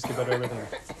 Just get better at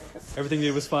everything. Everything you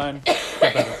did was fine. Get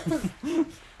better.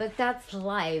 But that's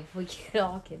life. We could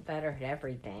all get better at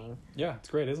everything. Yeah, it's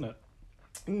great, isn't it?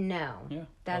 No. Yeah, I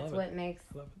That's love what it. makes.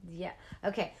 I love Yeah.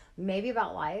 Okay. Maybe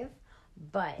about life,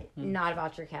 but not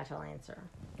about your catch-all answer.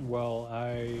 Well,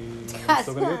 I'm That's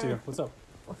still gonna give it to you. What's up?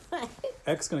 What?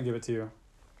 X gonna give it to you.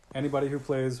 Anybody who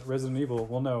plays Resident Evil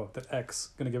will know that X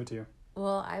gonna give it to you.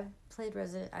 Well, I played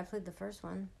the first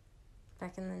one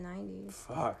back in the 90s.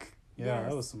 Fuck. Yeah, Yes.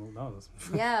 that was some.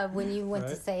 Yeah, when you went to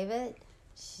Right. save it,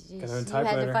 you Got a had to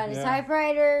typewriter, find a yeah.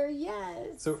 typewriter.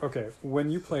 Yes. So okay,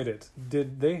 when you played it,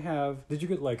 did you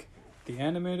get like the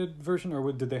animated version,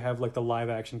 or did they have like the live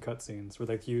action cutscenes where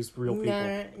they used real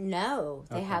people? No.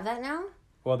 They Okay. have that now?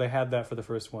 Well, they had that for the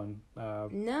first one. No,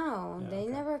 Yeah, they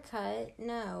okay. never cut.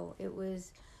 No, it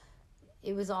was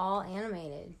all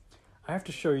animated. I have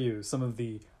to show you some of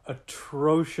the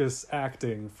atrocious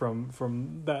acting from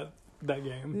that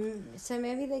game. So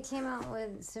maybe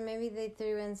they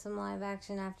threw in some live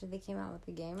action after they came out with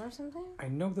the game or something? I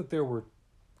know that there were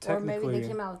Or maybe technically they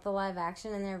came out with the live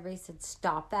action and everybody said,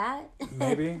 stop that.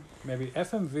 maybe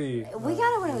FMV. We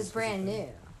got it when it was brand new.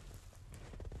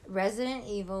 Resident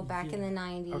Evil back in the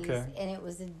 90s. Okay. And it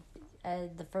was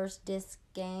the first disc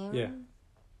game.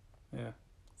 Yeah.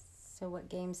 So what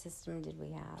game system did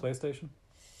we have? PlayStation.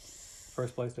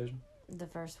 First PlayStation. The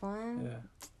first one? Yeah.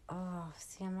 Oh,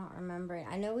 see, I'm not remembering.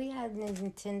 I know we had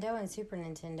Nintendo and Super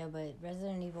Nintendo, but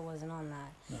Resident Evil wasn't on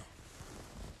that. No.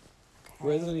 Okay.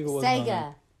 Resident Evil wasn't on Sega.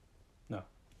 that. No.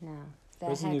 No. That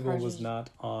Resident had Evil was cartridge- not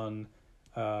on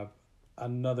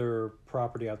another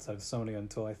property outside of Sony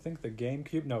until I think the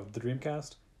GameCube. No, the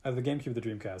Dreamcast. The GameCube, the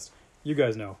Dreamcast. You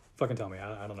guys know. Fucking tell me.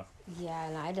 I don't know. Yeah,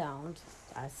 and I don't.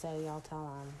 So y'all tell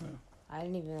them. Yeah. I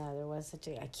didn't even know there was such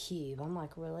a cube. I'm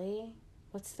like, really?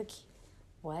 What's the cube?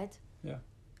 What? Yeah.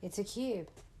 It's a cube.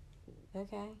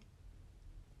 Okay.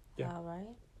 Yeah. All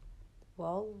right.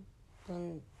 Well,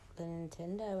 then the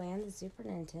Nintendo and the Super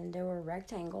Nintendo are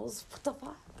rectangles. What the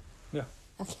fuck? Yeah.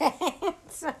 Okay.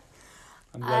 So,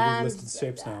 I'm glad you listed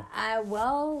shapes now.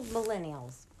 well,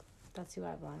 millennials. That's who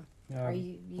I blame. Yeah, Are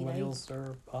you know, millennials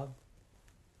are odd.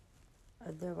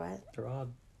 they're what? They're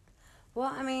odd.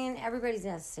 Well, I mean, everybody's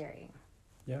necessary.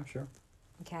 Yeah, sure.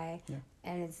 Okay? Yeah.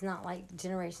 And it's not like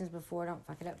generations before don't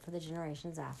fuck it up for the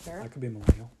generations after. I could be a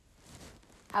millennial.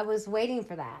 I was waiting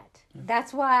for that. Yeah.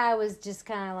 That's why I was just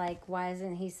kind of like, why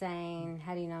isn't he saying,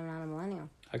 how do you know I'm not a millennial?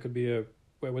 I could be a.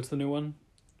 Wait, what's the new one?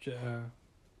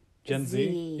 Gen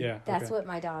Z. Yeah. That's okay. what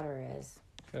my daughter is.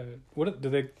 What do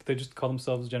they just call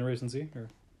themselves Generation Z or?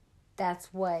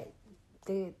 That's what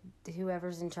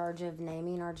whoever's in charge of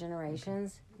naming our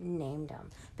generations named them.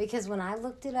 Because when I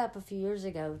looked it up a few years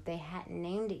ago, they hadn't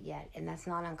named it yet, and that's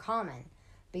not uncommon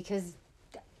because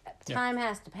time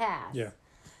has to pass. Yeah.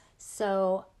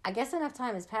 So I guess enough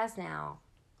time has passed now.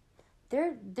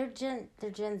 They're Gen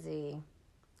Z,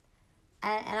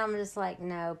 and I'm just like,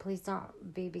 no, please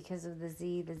don't be because of the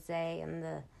Z, the Zay, and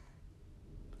the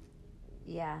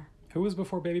yeah. Who was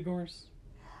before baby boomers?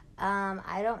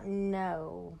 I don't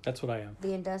know. That's what I am.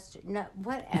 The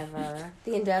whatever.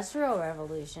 The Industrial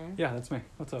Revolution. Yeah, that's me.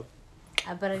 What's up?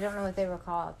 But I don't know what they were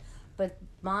called. But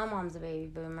my mom's a baby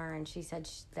boomer, and she said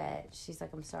she's like,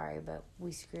 I'm sorry, but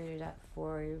we screwed it up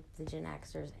for the Gen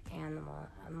Xers and the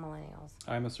millennials.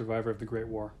 I'm a survivor of the Great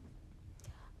War.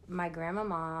 My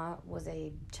grandmama was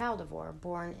a child of war,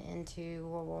 born into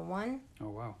World War One. Oh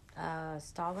wow.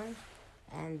 Stalin,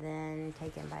 and then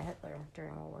taken by Hitler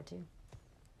during World War II.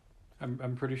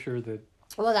 I'm pretty sure that.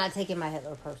 Well, not taken by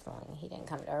Hitler personally. He didn't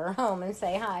come to her home and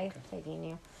say hi, taking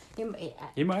you.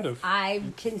 He might have. I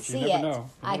can see never it. know. You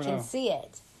I never can know. see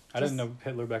it. I didn't know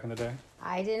Hitler back in the day.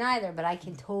 I didn't either, but I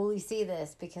can totally see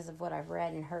this because of what I've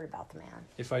read and heard about the man.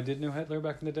 If I did know Hitler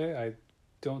back in the day, I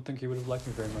don't think he would have liked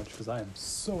me very much because I am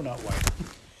so not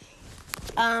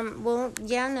white. Well,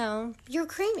 yeah, no, you're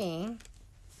creamy.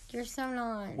 You're so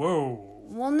not. Whoa.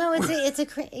 Well, no, it's a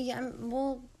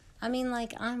well, I mean,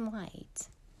 like, I'm white.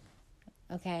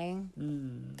 Okay?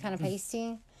 Kind of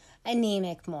pasty.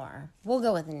 Anemic more. We'll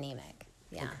go with anemic.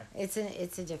 Yeah. Okay.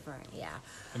 It's a different, yeah.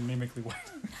 Anemically white.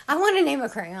 I want to name a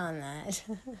crayon that.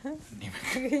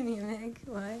 Anemic.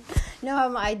 What?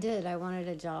 No, I did. I wanted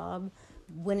a job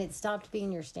when it stopped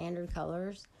being your standard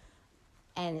colors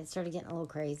and it started getting a little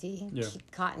crazy. Yeah.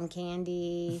 Cotton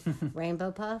candy,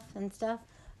 rainbow puff and stuff.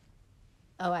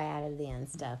 Oh, I added the end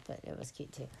stuff, but it was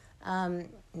cute too.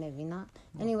 Maybe not.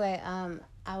 Anyway,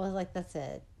 I was like, that's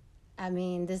it. I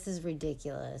mean, this is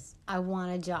ridiculous. I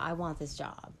want a job. I want this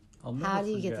job. I'll never How do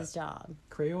you get forget. this job?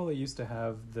 Crayola used to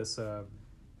have this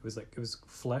it was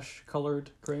flesh colored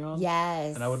crayon.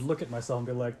 Yes. And I would look at myself and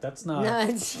be like, that's not, No,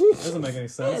 doesn't make any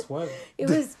sense. What? it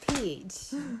was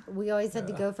peach. We always had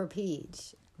to go for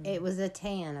peach. It was a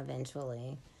tan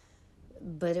eventually.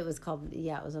 But it was called,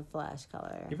 it was a flesh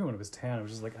color. Even when it was tan, it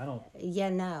was just like, I don't, Yeah,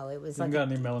 no, it was you like...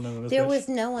 got any melanin in this There bitch? was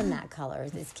no one that color.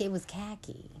 It was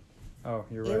khaki. Oh,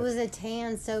 you're right. It was a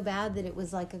tan so bad that it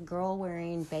was like a girl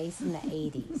wearing base in the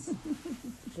 80s.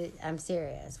 I'm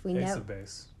serious. Ace of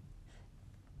Base.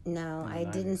 No, In I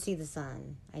the didn't 90s. see the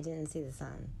sun. I didn't see the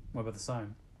sun. What about the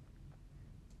sign?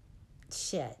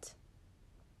 Shit.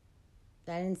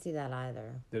 I didn't see that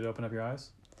either. Did it open up your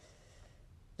eyes?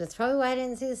 That's probably why I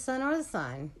didn't see the sun or the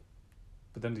sign.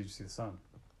 But then did you see the sun?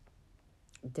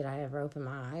 Did I ever open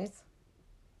my eyes?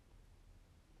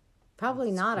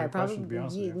 Probably That's a not. great I probably question, to be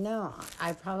honest with you. no.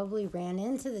 I probably ran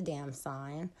into the damn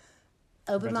sign,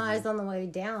 opened my eyes on the way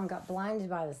down, got blinded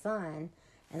by the sun,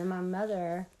 and then my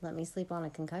mother let me sleep on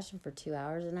a concussion for 2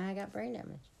 hours, and I got brain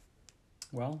damage.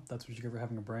 Well, that's what you get for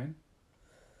having a brain.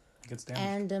 It gets damaged.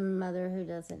 And a mother who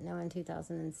doesn't know in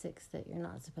 2006 that you're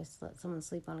not supposed to let someone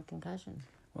sleep on a concussion.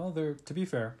 Well, to be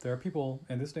fair, there are people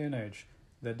in this day and age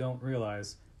that don't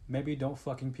realize maybe don't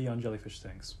fucking pee on jellyfish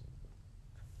stings.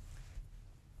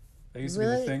 That used to be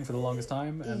Really? the thing for the longest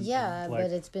time. And Yeah, like,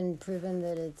 but it's been proven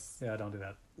that it's... yeah, don't do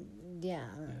that. Yeah.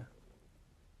 Yeah.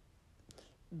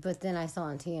 But then I saw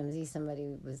on TMZ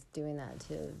somebody was doing that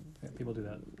too. Yeah, people do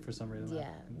that for some reason.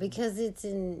 Yeah, because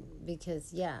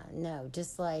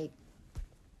just like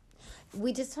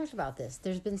we just talked about this.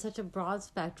 There's been such a broad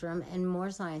spectrum and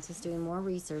more scientists doing more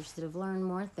research that have learned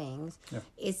more things. Yeah.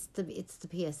 It's the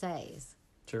PSAs.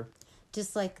 Sure.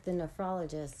 Just like the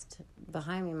nephrologist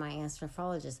behind me, my aunt's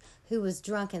nephrologist, who was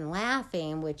drunk and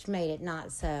laughing, which made it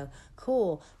not so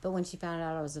cool. But when she found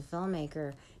out I was a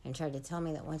filmmaker and tried to tell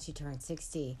me that once you turn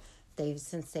 60,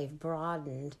 they've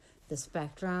broadened the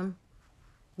spectrum,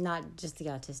 not just the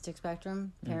autistic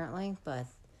spectrum, apparently, but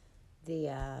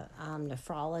the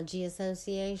Nephrology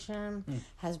Association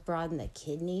has broadened the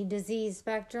kidney disease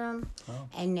spectrum. Oh.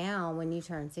 And now when you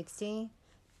turn 60,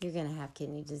 you're going to have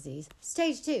kidney disease.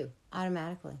 Stage 2,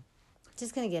 automatically.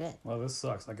 Just going to get it. Well, this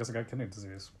sucks. I guess I got kidney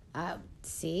disease.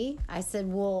 See? I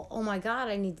said, well, oh my God,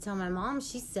 I need to tell my mom.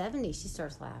 She's 70. She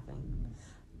starts laughing.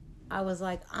 I was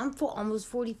like, I'm almost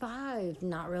 45.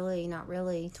 Not really.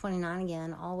 29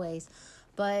 again, always.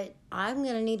 But I'm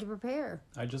going to need to prepare.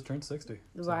 I just turned 60.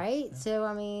 So, Right? yeah. So,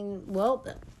 I mean, well,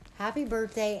 happy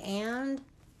birthday. And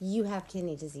you have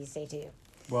kidney disease, day 2.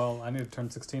 Well, I need to turn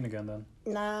 16 again then.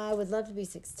 Nah, I would love to be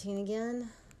 16 again.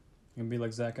 You can be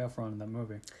like Zac Efron in that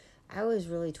movie. I was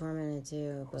really tormented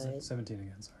too, Was it but 17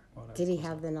 again? Sorry. What did he was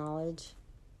have it? the knowledge?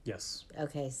 Yes.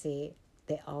 Okay, see,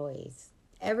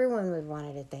 everyone would want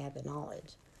it if they had the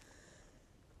knowledge.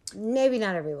 Maybe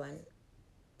not everyone.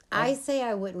 I say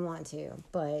I wouldn't want to,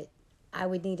 but I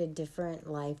would need a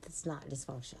different life that's not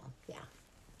dysfunctional. Yeah.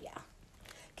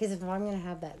 Because if I'm going to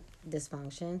have that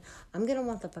dysfunction, I'm going to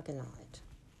want the fucking knowledge.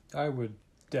 I would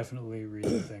definitely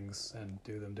read things and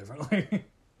do them differently.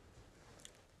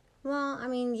 Well, I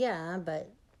mean, yeah, but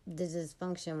the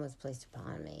dysfunction was placed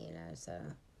upon me, so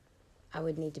I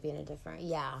would need to be in a different...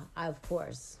 Yeah, of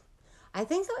course. I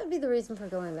think that would be the reason for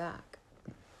going back.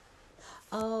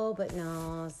 Oh, but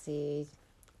no, see,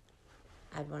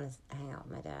 I'd want to hang out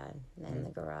with my dad in the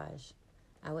garage.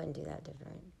 I wouldn't do that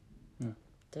different. Yeah.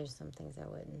 There's some things I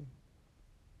wouldn't.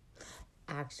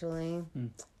 Actually,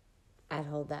 I'd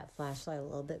hold that flashlight a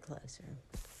little bit closer.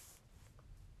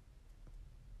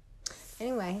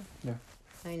 Anyway. Yeah.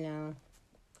 I know.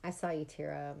 I saw you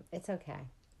tear up. It's okay.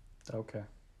 Okay.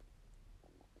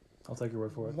 I'll take your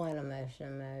word for it. One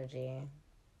emotion emoji.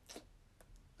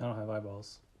 I don't have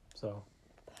eyeballs, so...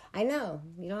 I know.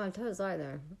 You don't have toes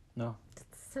either. No.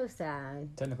 It's so sad.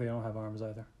 Technically, I don't have arms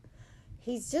either.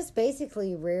 He's just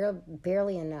basically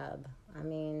barely a nub. I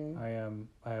mean... I'm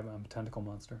a tentacle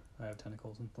monster. I have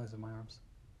tentacles in place of my arms.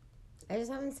 I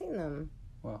just haven't seen them.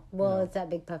 Well, It's that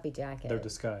big puffy jacket. they're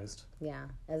disguised. Yeah,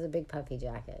 it's a big puffy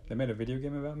jacket. They made a video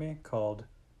game about me called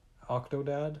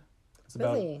Octodad. It's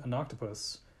about Really? an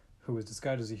octopus who is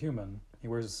disguised as a human. He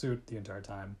wears a suit the entire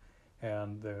time.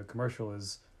 And the commercial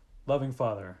is loving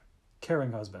father,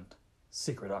 caring husband,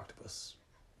 secret octopus.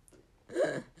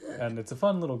 And it's a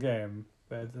fun little game.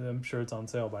 I'm sure it's on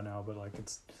sale by now, but like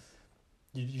it's...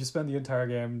 You spend the entire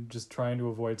game just trying to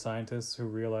avoid scientists who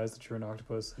realize that you're an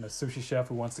octopus and a sushi chef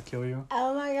who wants to kill you.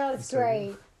 Oh my God, that's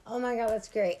great. Oh my God, that's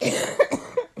great.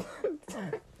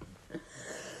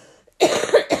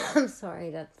 I'm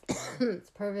sorry, it's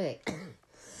perfect.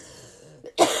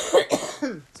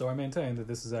 So I maintain that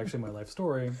this is actually my life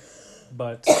story,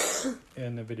 but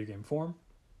in a video game form,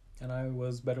 and I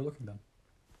was better looking then.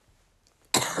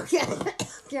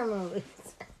 Camera.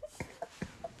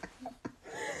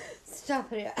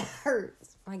 Stop it! It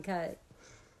hurts. My gut.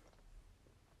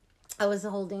 I was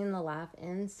holding the laugh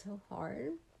in so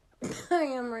hard. I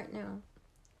am right now.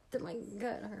 That my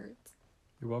gut hurts.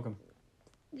 You're welcome.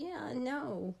 Yeah,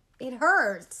 no. It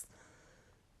hurts.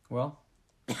 Well,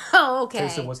 Oh, okay.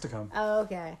 taste of what's to come. Oh,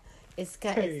 okay. It's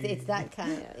it's that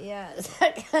kind of, yeah, it's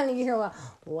that kind of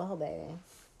well, baby.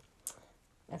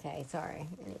 Okay, sorry.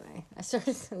 Anyway, I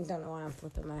don't know why I'm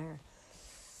flipping my hair.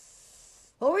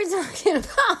 What were we talking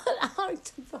about?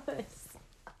 Octopus.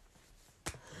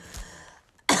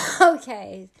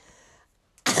 Okay.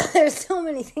 There's so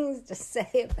many things to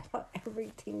say about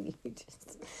everything you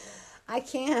just... I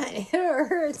can't. It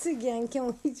hurts again.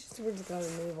 We're just going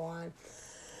to move on.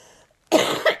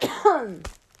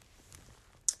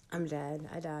 I'm dead.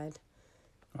 I died.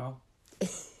 Well,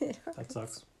 that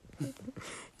sucks.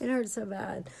 It hurts so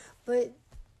bad. But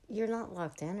you're not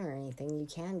locked in or anything. You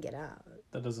can get out.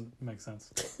 That doesn't make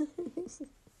sense.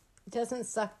 It doesn't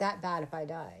suck that bad if I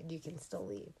died. You can still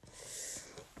leave.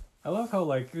 I love how,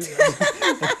 like,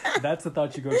 that's the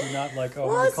thought you go to, not like, oh,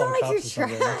 Well, I'm it's going to not call like the cops or you're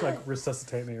something. It's trapped. like,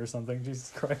 resuscitate me or something.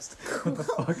 Jesus Christ. What the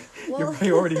fuck? well- Your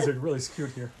priorities are really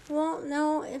skewed here. Well,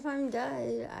 no, if I'm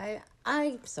dead,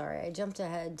 I'm sorry, I jumped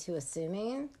ahead to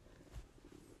assuming.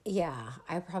 Yeah,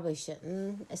 I probably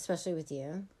shouldn't, especially with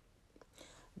you,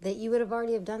 that you would have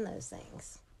already have done those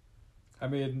things. I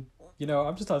mean, you know,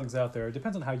 I'm just throwing things out there. It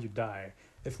depends on how you die.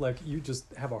 If, like, you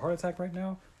just have a heart attack right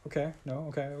now, okay,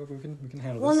 we can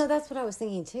handle Well, this. no, that's what I was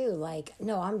thinking too. Like,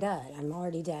 no, I'm dead. I'm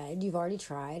already dead. You've already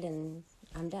tried, and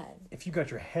I'm dead. If you got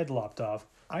your head lopped off,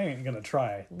 I ain't gonna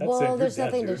try. That's it. Well, You're there's dead,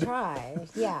 nothing dude. to try.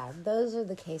 Yeah, those are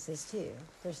the cases too.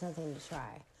 There's nothing to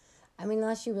try. I mean,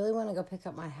 unless you really want to go pick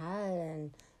up my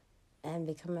head and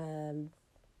become a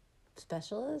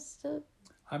specialist.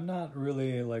 I'm not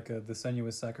really like the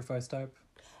sensuous sacrifice type.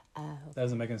 Oh, That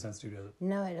doesn't make any sense to you, does it?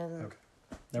 no, it doesn't. Okay.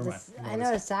 Never mind. I know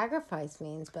what a sacrifice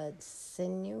means, but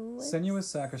sinuous. Senua's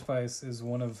Sacrifice is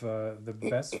one of the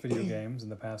best video games in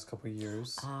the past couple of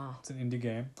years. Ah. It's an indie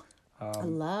game, I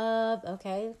love.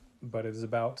 Okay. but it is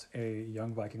about a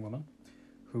young Viking woman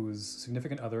whose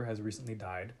significant other has recently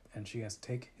died, and she has to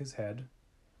take his head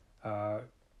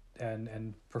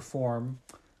and perform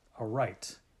a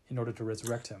rite in order to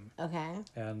resurrect him. Okay.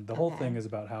 And the whole Okay. thing is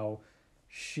about how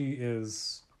she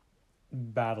is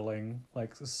battling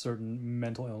like certain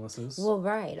mental illnesses. Well,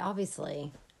 right.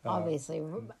 Obviously.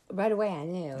 Right away I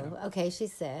knew. Yeah. Okay,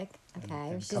 she's sick. Okay,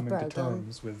 and she's coming broken. to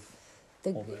terms with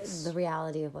all this. The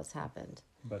reality of what's happened.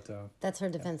 But That's her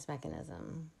defense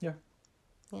mechanism. yeah,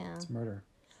 Yeah. it's murder.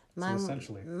 Mine, so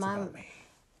essentially, it's mine, about me.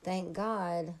 thank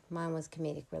God, mine was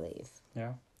comedic relief.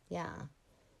 Yeah. Yeah.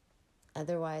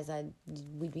 Otherwise,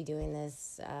 we'd be doing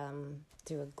this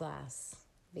through a glass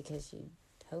because you'd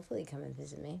hopefully come and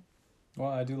visit me. Well,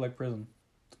 I do like prison.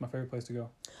 It's my favorite place to go.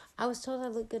 I was told I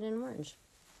look good in orange.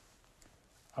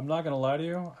 I'm not gonna lie to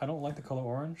you. I don't like the color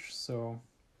orange, so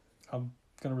I'm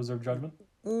gonna reserve judgment.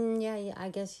 Yeah, I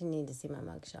guess you need to see my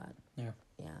mugshot. Yeah.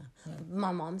 Yeah.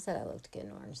 My mom said I looked good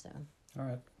in orange, though. All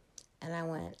right. And I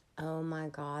went, oh my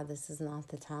God, this is not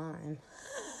the time.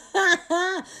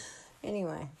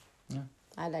 Anyway, Yeah.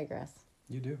 I digress.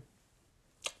 You do.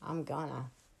 I'm gonna.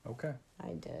 Okay.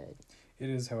 I did. It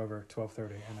is, however,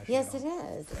 12:30, and I should Yes, go. it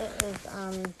is. It is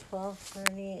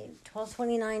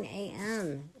 12:29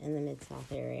 a.m. in the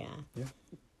Mid-South area. Yeah.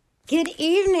 Good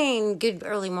evening. Good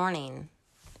early morning.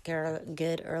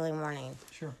 Good early morning.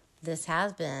 Sure. This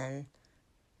has been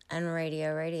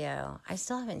Unradio Radio. I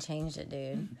still haven't changed it,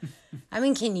 dude. I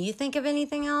mean, can you think of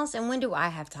anything else? And when do I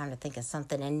have time to think of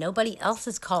something and nobody else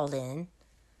is called in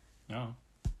No.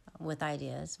 with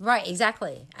ideas? Right,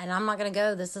 exactly. And I'm not going to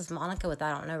go, this is Monica with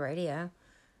I Don't Know Radio.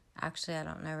 Actually, I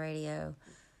Don't Know Radio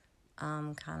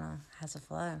kind of has a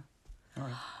flow. All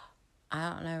right. I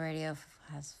Don't Know Radio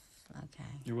has, okay.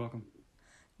 You're welcome.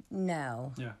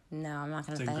 No. Yeah. No, I'm not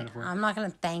going to Taking thank, credit for it. I'm not going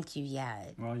to thank you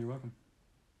yet. Well, you're welcome.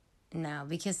 No,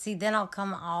 because see, then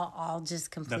I'll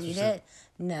just complete what you it.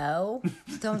 No,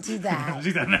 don't do that.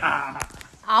 She's like, nah.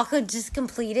 I could just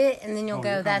complete it, and then you'll Oh,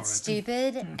 go, you're "That's alright.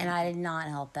 stupid," and I did not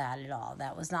help that at all.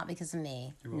 That was not because of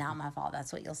me. You're Not welcome. my fault.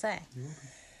 That's what you'll say. You're welcome.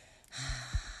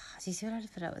 Do you see what I had to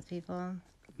put up with, people?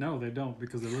 No, they don't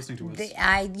because they're listening to us.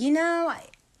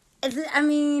 I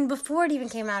mean, before it even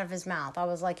came out of his mouth, I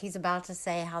was like, he's about to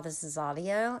say how this is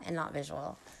audio and not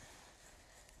visual.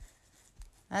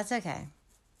 That's okay.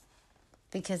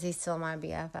 Because he's still my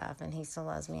BFF and he still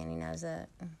loves me and he knows it.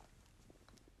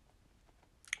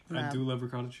 I do love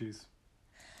ricotta cheese.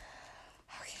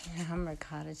 Okay, now I'm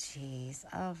ricotta cheese.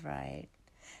 All right.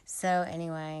 So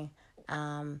anyway,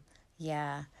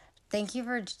 yeah. Thank you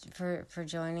for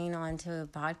joining onto a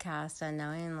podcast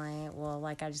unknowingly. Well,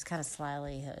 like I just kind of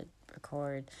slyly hit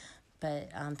record, but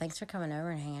thanks for coming over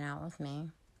and hanging out with me.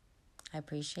 I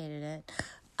appreciated it.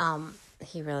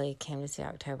 He really came to see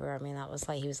October. I mean, that was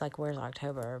like, he was like, "Where's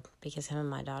October?" Because him and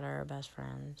my daughter are best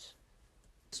friends.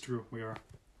 It's true, we are.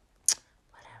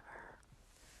 Whatever.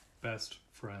 Best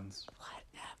friends.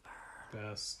 Whatever.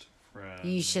 Best friends.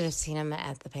 You should have seen him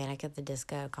at the Panic at the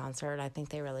Disco concert. I think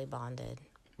they really bonded.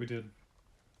 We did.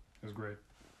 It was great.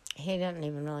 He didn't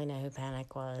even really know who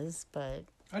Panic was, but...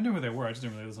 I knew who they were, I just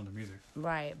didn't really listen to music.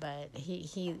 Right, but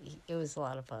he it was a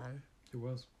lot of fun. It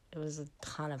was. It was a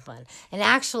ton of fun. And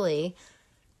actually,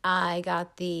 I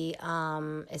got the...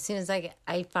 as soon as I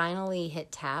finally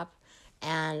hit tap,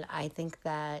 and I think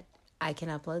that I can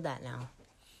upload that now.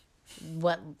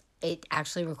 It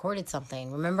actually recorded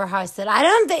something. Remember how I said, I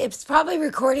don't think... It's probably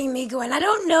recording me going, I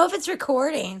don't know if it's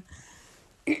recording.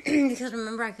 Because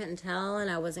remember I couldn't tell and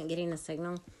I wasn't getting a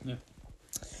signal. Yeah.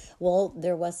 Well,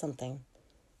 there was something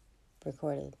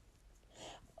recorded.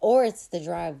 Or it's the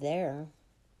drive there.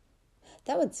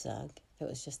 That would suck. It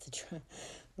was just the drive.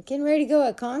 I'm getting ready to go to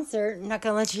a concert. I'm not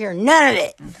going to let you hear none of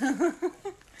it.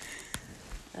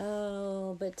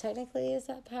 Oh, but technically is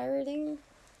that pirating?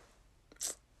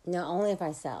 No, only if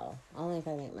I sell. Only if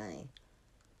I make money.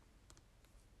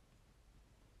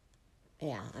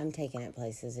 Yeah, I'm taking it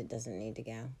places it doesn't need to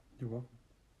go. You're welcome.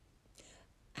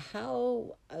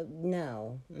 How?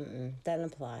 No.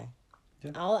 Doesn't apply.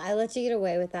 Yeah. I let you get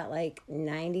away with that like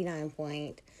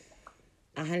 99.100%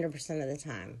 of the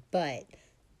time. But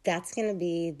that's going to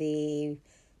be the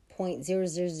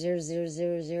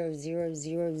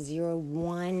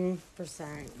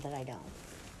 0.000000001% that I don't.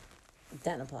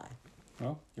 Doesn't apply.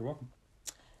 Well, you're welcome.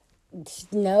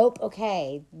 Nope.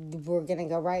 Okay. We're going to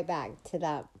go right back to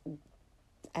that.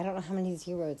 I don't know how many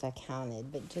zeros I counted,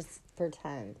 but just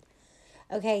pretend.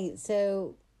 Okay,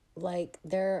 so, like,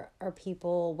 there are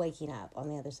people waking up on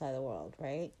the other side of the world,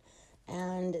 right?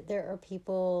 And there are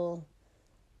people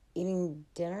eating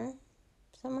dinner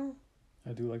somewhere.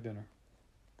 I do like dinner.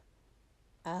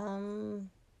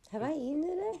 Have I eaten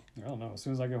today? I don't know. As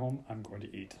soon as I get home, I'm going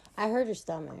to eat. I heard your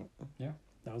stomach. Yeah,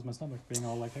 that was my stomach being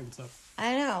all like, hey, what's up?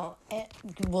 I know.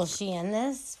 Will she end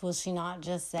this? Will she not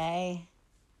just say...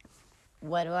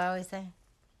 What do I always say?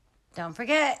 Don't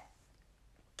forget.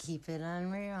 Keep it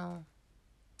unreal.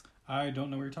 I don't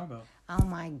know what you're talking about. Oh,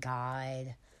 my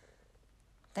God.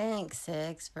 Thanks,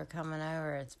 Six, for coming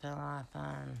over. It's been a lot of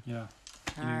fun. Yeah.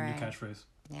 You need a new catchphrase.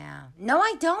 Yeah. No,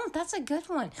 I don't. That's a good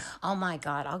one. Oh, my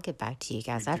God. I'll get back to you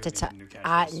guys. I have to talk. No,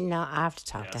 I have to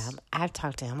talk to him. I have to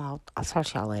talk to him. I'll talk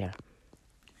to y'all later.